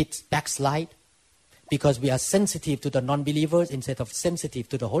 kids backslide. Because we are sensitive to the non-believers instead of sensitive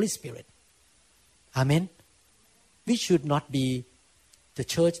to the Holy Spirit. Amen. We should not be the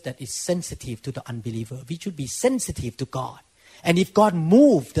church that is sensitive to the unbeliever. We should be sensitive to God. And if God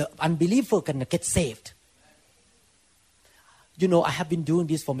moves, the unbeliever can get saved. You know, I have been doing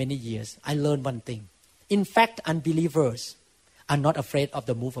this for many years. I learned one thing. In fact, unbelievers are not afraid of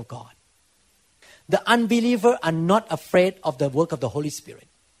the move of God. The unbelievers are not afraid of the work of the Holy Spirit.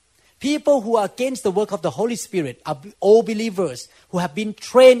 People who are against the work of the Holy Spirit are all believers who have been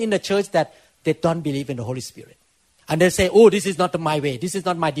trained in the church that they don't believe in the Holy Spirit. And they say, oh, this is not my way. This is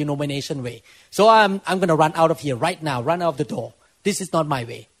not my denomination way. So I'm going to run out of here right now, run out of the door. This is not my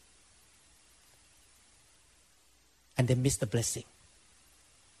way. And they miss the blessing.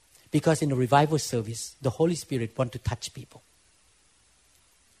 Because in the revival service, the Holy Spirit wants to touch people.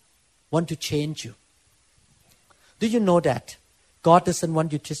 Want to change you. Do you know that God doesn't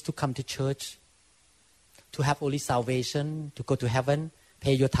want you just to come to church, to have only salvation, to go to heaven,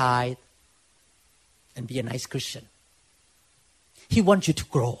 pay your tithe, and be a nice Christian. He wants you to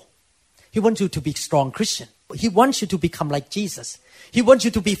grow. He wants you to be a strong Christian. He wants you to become like Jesus. He wants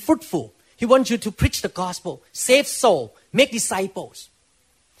you to be fruitful. He wants you to preach the gospel, save soul, make disciples.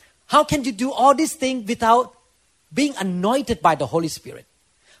 How can you do all these things without being anointed by the Holy Spirit?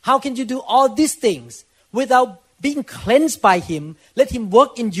 How can you do all these things without being cleansed by Him? Let Him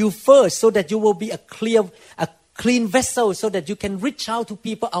work in you first so that you will be a clean vessel so that you can reach out to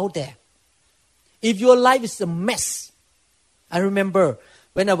people out there. If your life is a mess. I remember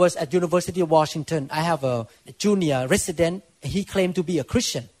when I was at University of Washington, I have a junior resident. He claimed to be a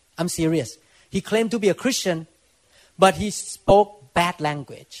Christian. I'm serious. He claimed to be a Christian, but he spoke bad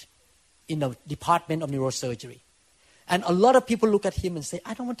language in the department of neurosurgery. And a lot of people look at him and say,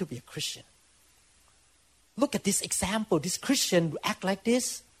 I don't want to be a Christian. Look at this example. This Christian act like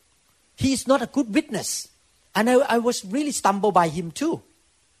this. He is not a good witness. And I was really stumbled by him too.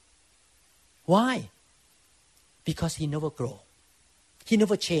 Why? Because he never grow. He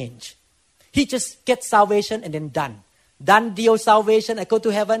never change. He just gets salvation and then done. Done deal salvation, I go to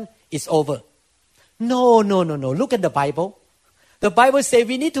heaven, it's over. No. Look at the Bible. The Bible says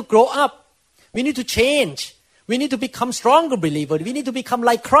we need to grow up. We need to change. We need to become stronger believers. We need to become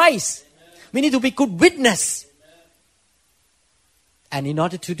like Christ. We need to be good witness. And in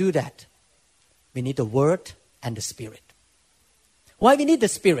order to do that, we need the Word and the Spirit. Why we need the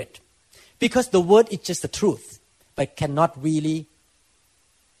Spirit? Because the Word is just the truth, but cannot really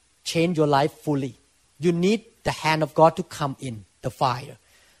change your life fully. You need the hand of God to come in, the fire,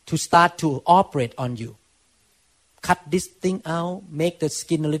 to start to operate on you. Cut this thing out, make the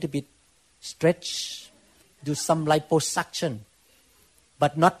skin a little bit stretch, do some liposuction,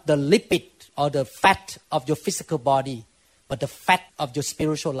 but not the lipid or the fat of your physical body, but the fat of your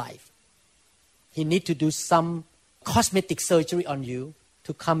spiritual life. He needs to do some cosmetic surgery on you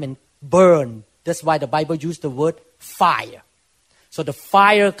to come and burn. That's why the Bible used the word fire. So the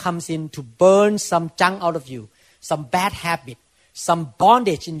fire comes in to burn some junk out of you, some bad habit, some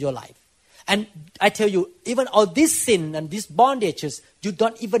bondage in your life. And I tell you, even all this sin and these bondages, you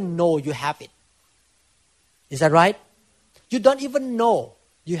don't even know you have it. Is that right? You don't even know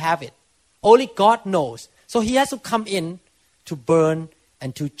you have it. Only God knows. So He has to come in to burn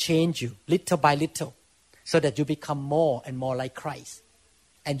and to change you little by little so that you become more and more like Christ.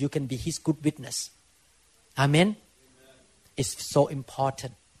 And you can be His good witness. Amen? It's so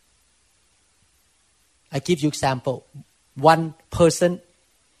important. I give you example. One person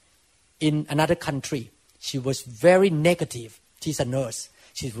in another country, she was very negative. She's a nurse.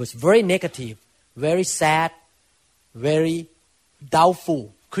 She was very negative, very sad, very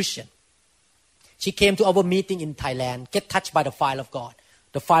doubtful Christian. She came to our meeting in Thailand, get touched by the fire of God.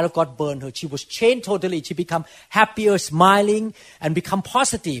 The fire of God burned her. She was changed totally. She became happier, smiling, and become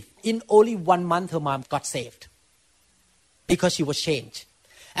positive. In only 1 month, her mom got saved because she was changed.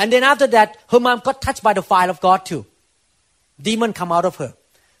 And then after that, her mom got touched by the fire of God too. Demon come out of her.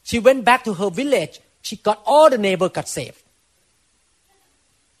 She went back to her village. She got all the neighbors got saved.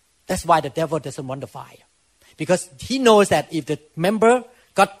 That's why the devil doesn't want the fire. Because he knows that if the member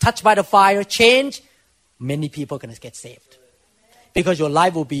got touched by the fire, changed, many people are going to get saved. Because your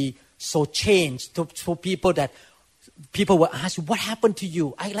life will be so changed to people that people will ask you, what happened to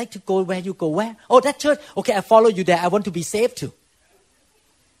you? I like to go where you go. Where? Oh, that church. Okay, I follow you there. I want to be saved too.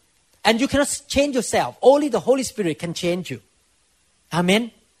 And you cannot change yourself. Only the Holy Spirit can change you.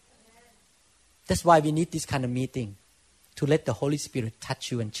 Amen? That's why we need this kind of meeting. To let the Holy Spirit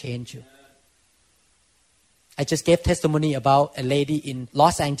touch you and change you. I just gave testimony about a lady in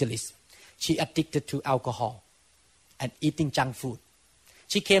Los Angeles. She addicted to alcohol and eating junk food.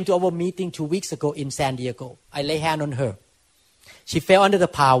 She came to our meeting 2 weeks ago in San Diego. I lay hand on her. She fell under the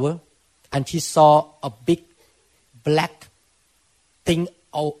power and she saw a big black thing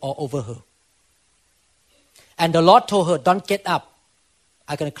all over her. And the Lord told her, don't get up.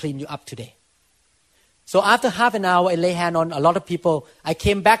 I'm going to clean you up today. So after half an hour, I lay hand on a lot of people. I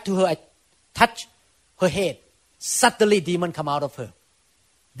came back to her. I touched her head. Suddenly, demon come out of her.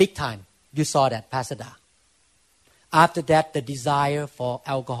 Big time. You saw that, Pastor Da. After that, the desire for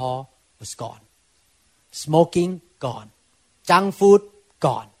alcohol was gone. Smoking, gone. Junk food,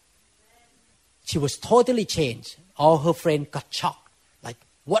 gone. She was totally changed. All her friends got shocked. Like,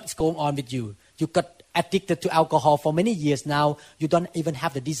 what's going on with you? You got addicted to alcohol for many years now. You don't even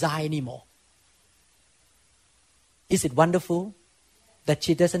have the desire anymore. Is it wonderful that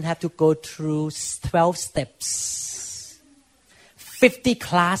she doesn't have to go through 12 steps, 50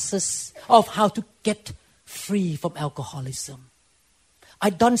 classes of how to get free from alcoholism?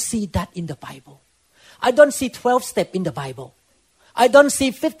 I don't see that in the Bible. I don't see 12 steps in the Bible. I don't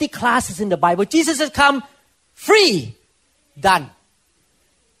see 50 classes in the Bible. Jesus has come free, done.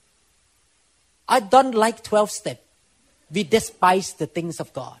 I don't like 12 steps. We despise the things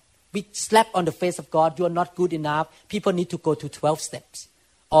of God. We slap on the face of God. You are not good enough. People need to go to 12 steps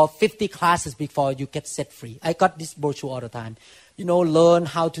or 50 classes before you get set free. I got this brochure all the time. Learn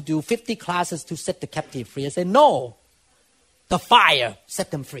how to do 50 classes to set the captive free. I say, no. The fire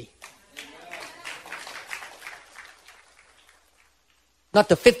set them free. Not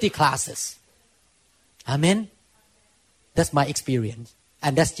the 50 classes. Amen? That's my experience.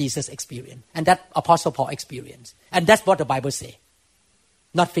 And that's Jesus' experience. And that Apostle Paul experience. And that's what the Bible says.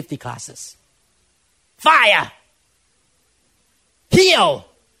 Not 50 classes. Fire! Heal!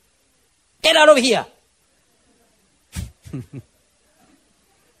 Get out of here!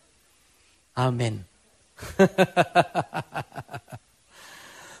 Amen.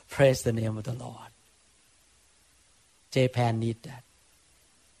 Praise the name of the Lord. Japan needs that.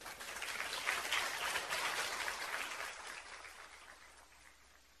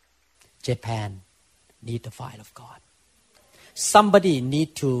 Japan needs the fire of God. Somebody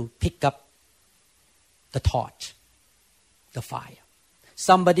need to pick up the torch, the fire.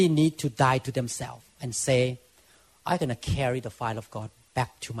 Somebody need to die to themselves and say, I'm going to carry the fire of God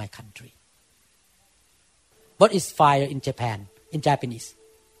back to my country. What is fire in Japan, in Japanese?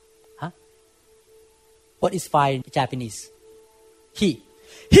 Huh? What is fire in Japanese? He.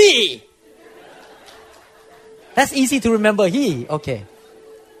 That's easy to remember. Okay.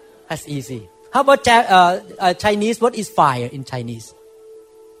 That's easy. How about Chinese? What is fire in Chinese?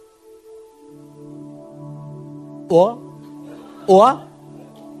 Hua?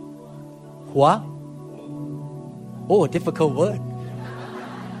 Oh, difficult word.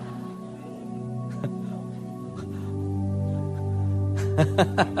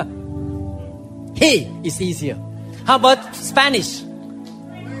 He is easier. How about Spanish?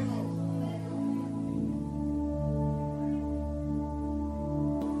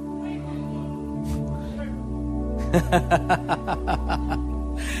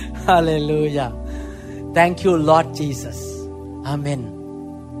 Hallelujah. Thank you, Lord Jesus. Amen.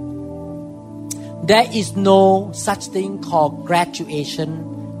 There is no such thing called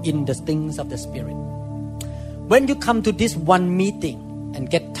graduation in the things of the Spirit. When you come to this one meeting and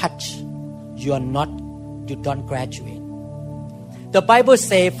get touched, you don't graduate. The Bible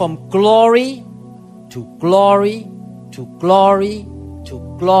says from glory to glory to glory to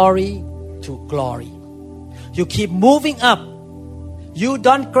glory to glory. You keep moving up. You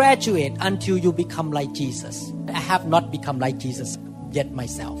don't graduate until you become like Jesus. I have not become like Jesus yet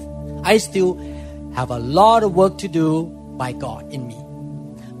myself. I still have a lot of work to do by God in me.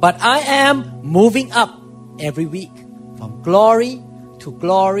 But I am moving up every week from glory to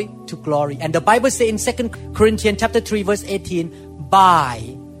glory to glory. And the Bible says in 2 Corinthians chapter 3 verse 18,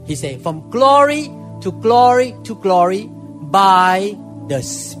 by, he said, from glory to glory to glory by the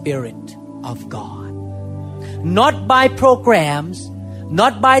Spirit of God. Not by programs,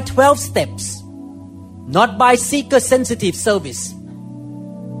 not by 12 steps, not by seeker-sensitive service,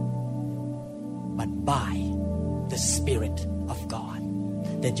 but by the Spirit of God.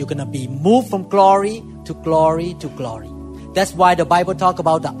 That you're going to be moved from glory to glory to glory. That's why the Bible talk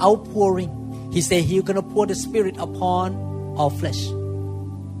about the outpouring. He said He's going to pour the Spirit upon all flesh.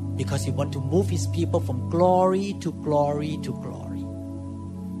 Because He wants to move His people from glory to glory to glory.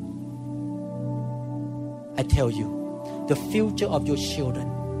 I tell you, the future of your children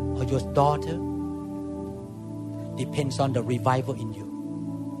or your daughter depends on the revival in you.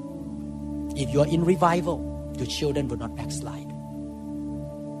 If you are in revival, your children will not backslide.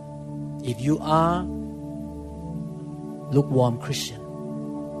 If you are lukewarm Christian,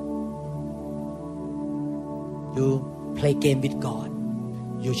 you play game with God,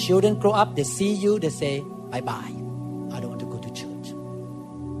 your children grow up, they see you, they say, bye-bye, I don't want to go to church.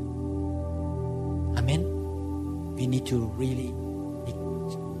 Amen. We need to really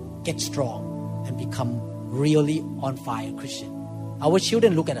get strong and become really on fire Christian. Our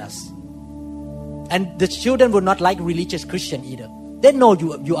children look at us. And the children will not like religious Christian either. They know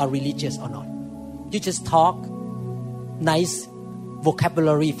you are religious or not. You just talk nice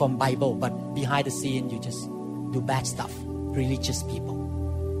vocabulary from Bible, but behind the scene you just do bad stuff. Religious people.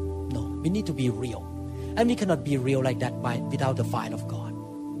 No, we need to be real. And we cannot be real like that without the fire of God.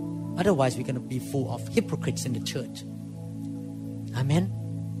 Otherwise we're going to be full of hypocrites in the church. Amen.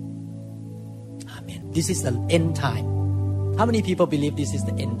 Amen. This is the end time. How many people believe this is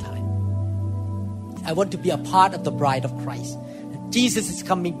the end time? I want to be a part of the bride of Christ. Jesus is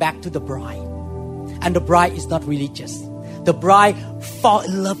coming back to the bride. And the bride is not religious. The bride fall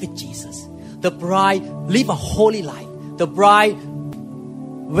in love with Jesus. The bride live a holy life. The bride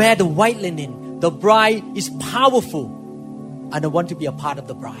wear the white linen. The bride is powerful. And I want to be a part of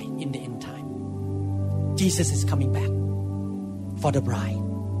the bride in the end time. Jesus is coming back for the bride.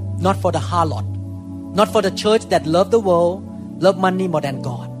 Not for the harlot. Not for the church that love the world, love money more than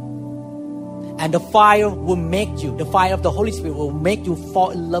God. And the fire will make you, the fire of the Holy Spirit will make you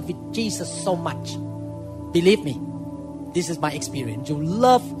fall in love with Jesus so much. Believe me, this is my experience. You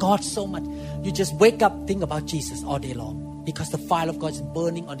love God so much. You just wake up, think about Jesus all day long. Because the fire of God is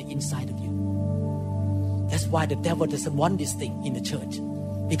burning on the inside of you. That's why the devil doesn't want this thing in the church.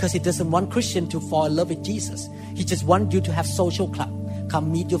 Because he doesn't want Christians to fall in love with Jesus. He just wants you to have social club.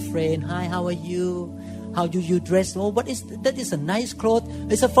 Come meet your friend. Hi, how are you? How do you dress? Oh, what is that? Is a nice cloth.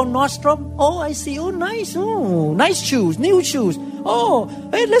 Is it from Nordstrom? Oh, I see. Oh, nice. Oh, nice shoes, new shoes. Oh,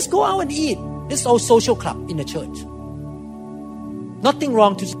 hey, let's go out and eat. This is all social club in the church. Nothing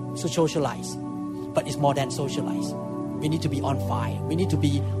wrong to socialize, but it's more than socialize. We need to be on fire. We need to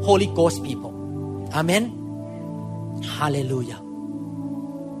be Holy Ghost people. Amen. Hallelujah.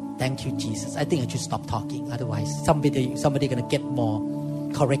 Thank you, Jesus. I think I should stop talking. Otherwise, somebody gonna get more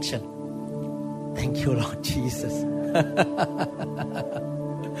correction. Thank you, Lord Jesus.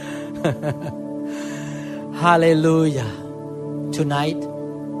 Hallelujah. Tonight,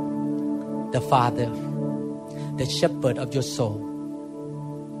 the Father, the shepherd of your soul,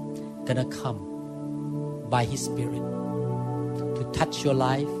 gonna come by His Spirit to touch your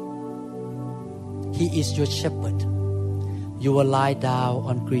life. He is your shepherd. You will lie down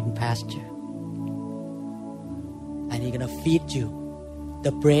on green pasture. And He's gonna feed you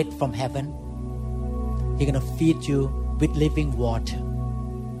the bread from heaven. He's going to feed you with living water.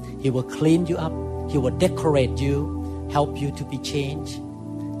 He will clean you up. He will decorate you, help you to be changed,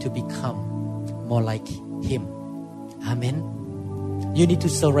 to become more like Him. Amen. You need to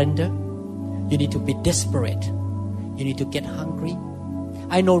surrender. You need to be desperate. You need to get hungry.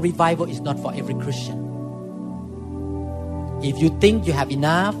 I know revival is not for every Christian. If you think you have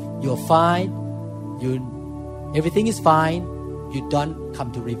enough, you're fine, everything is fine, you don't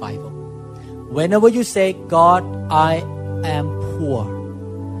come to revival. Whenever you say, God, I am poor.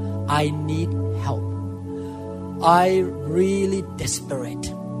 I need help. I really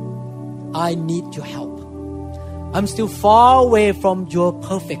desperate. I need your help. I'm still far away from your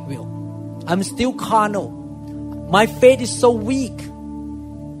perfect will. I'm still carnal. My faith is so weak.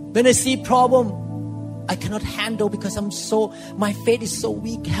 When I see problem, I cannot handle because my faith is so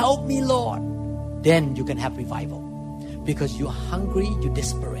weak. Help me, Lord. Then you can have revival. Because you're hungry, you're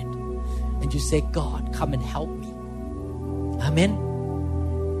desperate. And you say, God, come and help me. Amen.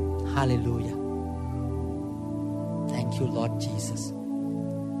 Hallelujah. Thank you, Lord Jesus.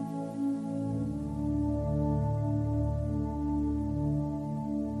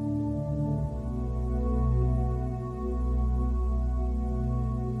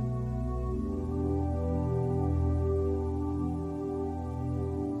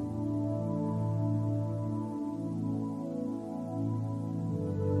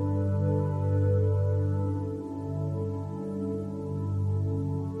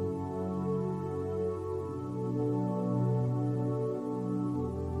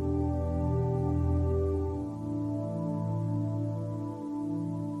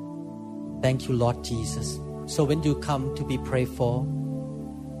 Thank you, Lord Jesus. So when you come to be prayed for,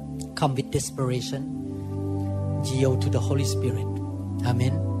 come with desperation. Yield to the Holy Spirit.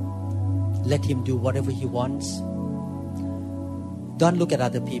 Amen. Let Him do whatever He wants. Don't look at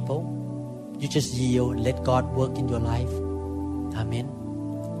other people. You just yield. Let God work in your life. Amen.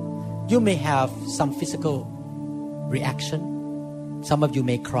 You may have some physical reaction. Some of you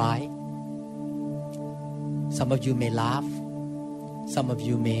may cry. Some of you may laugh. Some of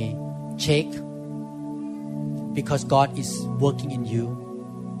you may shake. Because God is working in you.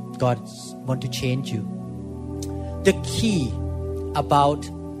 God wants to change you. The key about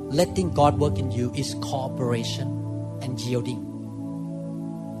letting God work in you is cooperation and yielding.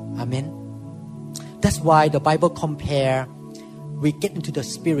 Amen. That's why the Bible compare we get into the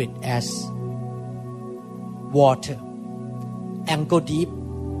Spirit as water. Ankle deep,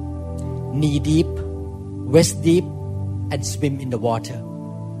 knee deep, waist deep, and swim in the water.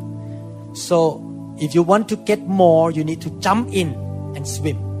 So if you want to get more, you need to jump in and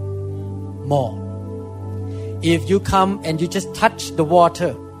swim more. If you come and you just touch the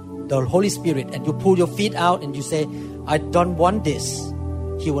water, the Holy Spirit, and you pull your feet out and you say, I don't want this,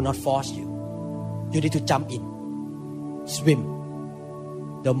 He will not force you. You need to jump in, swim.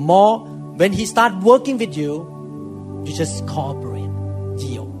 The more, when He start working with you, you just cooperate,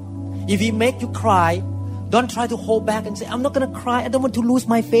 yield. If He make you cry, don't try to hold back and say, I'm not going to cry. I don't want to lose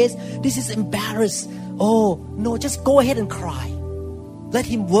my face. This is embarrassed. Oh, no, just go ahead and cry. Let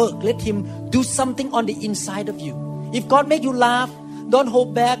Him work. Let Him do something on the inside of you. If God make you laugh, don't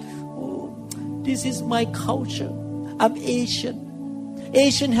hold back. Oh, this is my culture. I'm Asian.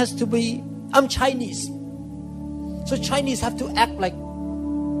 Asian has to be, I'm Chinese. So Chinese have to act like,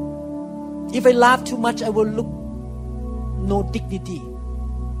 if I laugh too much, I will look no dignity.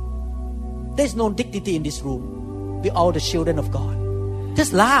 There's no dignity in this room. We're all the children of God.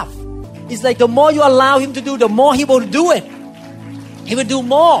 Just laugh. It's like the more you allow Him to do, the more He will do it. He will do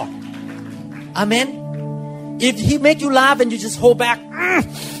more. Amen. If He make you laugh and you just hold back,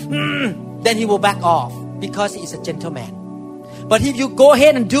 then He will back off because He is a gentleman. But if you go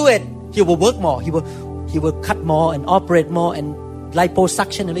ahead and do it, He will work more. He will cut more and operate more and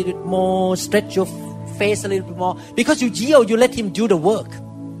liposuction a little bit more, stretch your face a little bit more. Because you yield, you let Him do the work.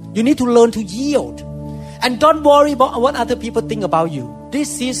 You need to learn to yield. And don't worry about what other people think about you.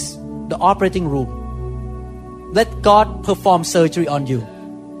 This is the operating room. Let God perform surgery on you.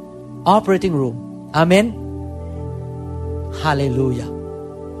 Operating room. Amen. Hallelujah.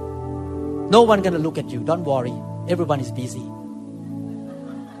 No one gonna look at you. Don't worry. Everyone is busy.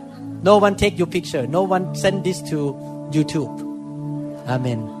 No one take your picture. No one send this to YouTube.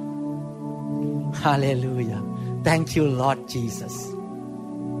 Amen. Hallelujah. Thank you, Lord Jesus.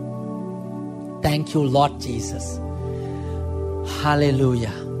 Thank you, Lord Jesus.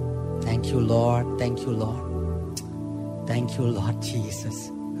 Hallelujah. Thank you, Lord. Thank you, Lord. Thank you, Lord Jesus.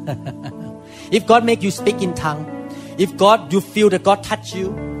 If God make you speak in tongue, if you feel that God touch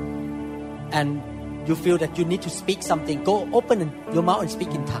you, and you feel that you need to speak something, go open your mouth and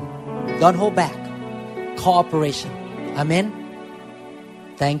speak in tongue. Don't hold back. Cooperation. Amen.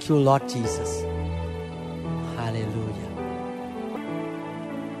 Thank you, Lord Jesus. Hallelujah.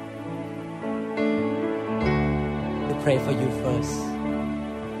 We pray for you first.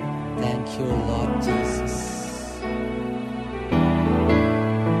 Thank you, Lord Jesus.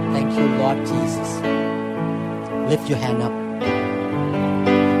 Thank you, Lord Jesus. Lift your hand up.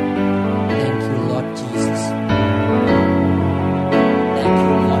 Thank you, Lord Jesus. Thank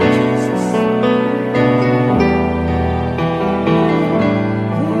you, Lord Jesus.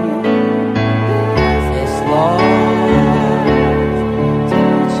 Yes, Lord.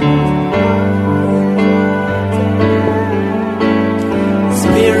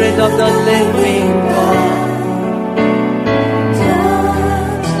 Spirit of the living God.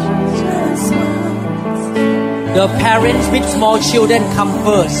 The parents with small children come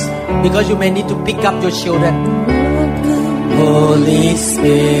first, because you may need to pick up your children. Holy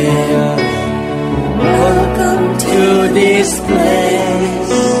Spirit, welcome to this place.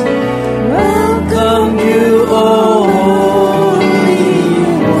 Welcome you, O Holy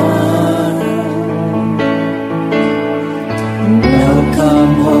One.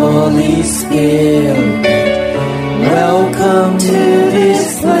 Welcome, Holy Spirit. Welcome to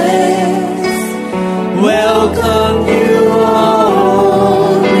this place. Welcome you, Holy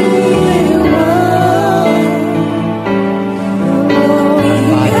One.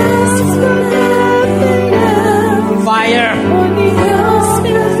 Fire.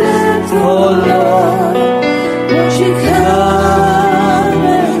 Oh Lord,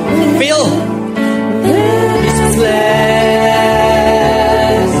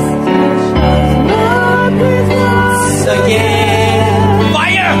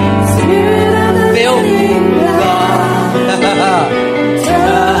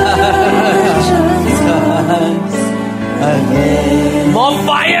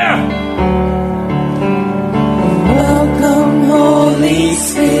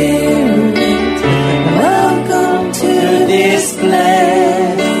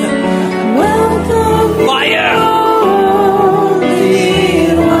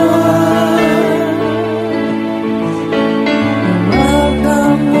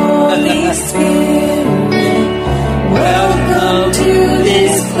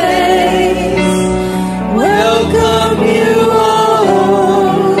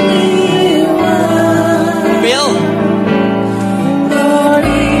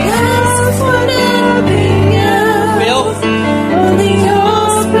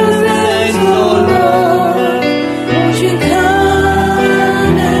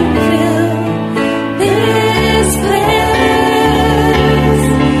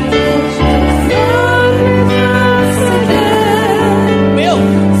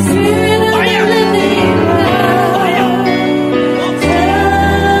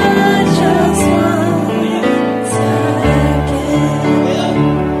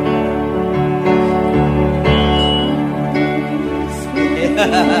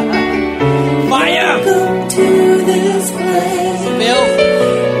 Fire. Welcome to this place. Bill.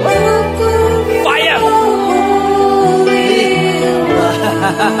 Welcome you, Fire. Holy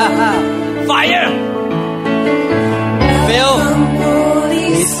One. Fire. Bill. Welcome, Holy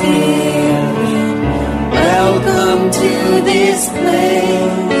Spirit. Welcome to this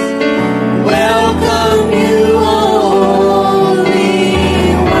place. Welcome you, Holy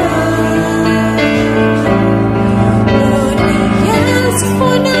One. Lord, we ask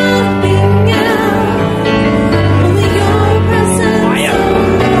for nothing else, only your presence. Fire.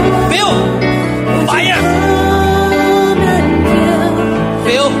 Bill. Fire. Come and Bill.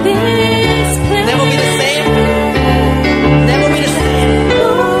 fill this place. Never be the same. Never be the same.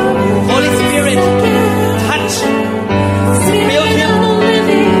 Holy Spirit, touch. Fill him.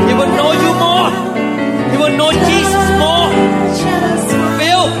 He will know you more. He will know Jesus more.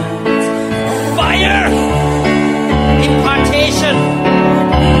 Fill. Fire. Impartation.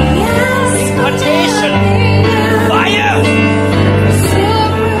 Impartation. Fire.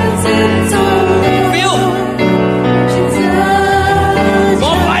 Fill.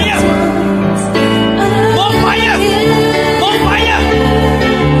 More fire. More fire. More fire.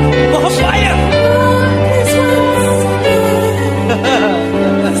 More fire.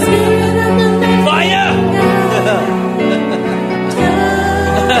 Fire.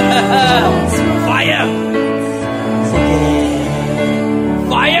 Fire.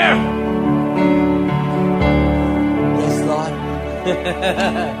 Fire. Yes, Lord.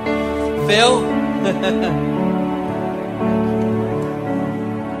 Phil.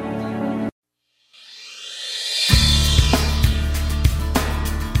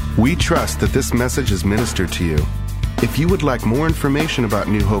 We trust that this message is ministered to you. If you would like more information about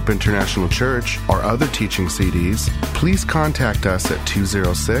New Hope International Church or other teaching CDs, please contact us at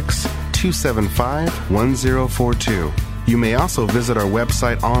 206-275-1042. You may also visit our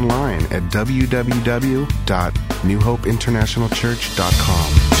website online at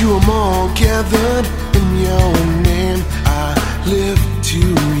www.newhopeinternationalchurch.com. To them all gathered in your name, I lift to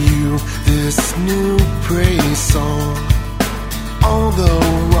you this new praise song. All the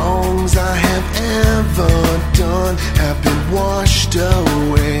wrongs I have ever done have been washed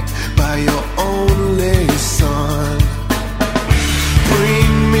away by your only Son.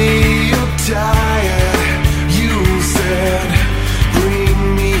 Bring me your tired, you said.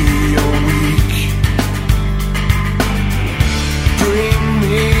 Bring me your weak. Bring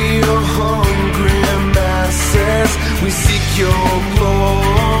me your hungry masses. We seek your glory.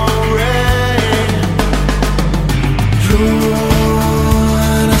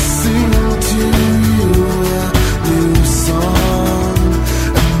 Lord, I sing to you a new song,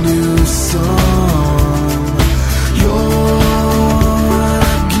 a new song. Lord, I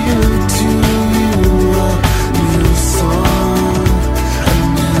give to you a new song, a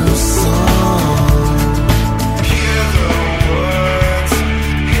new song. Hear the words,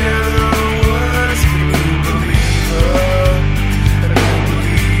 new believer, a new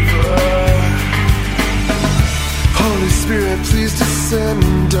believer. Holy Spirit, please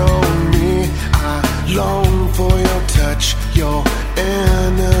descend on me. I long for your touch, your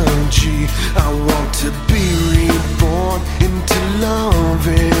energy. I want to be reborn into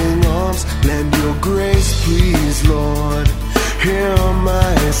loving arms. Lend your grace, please, Lord. Hear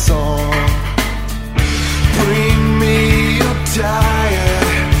my song. Bring me your time.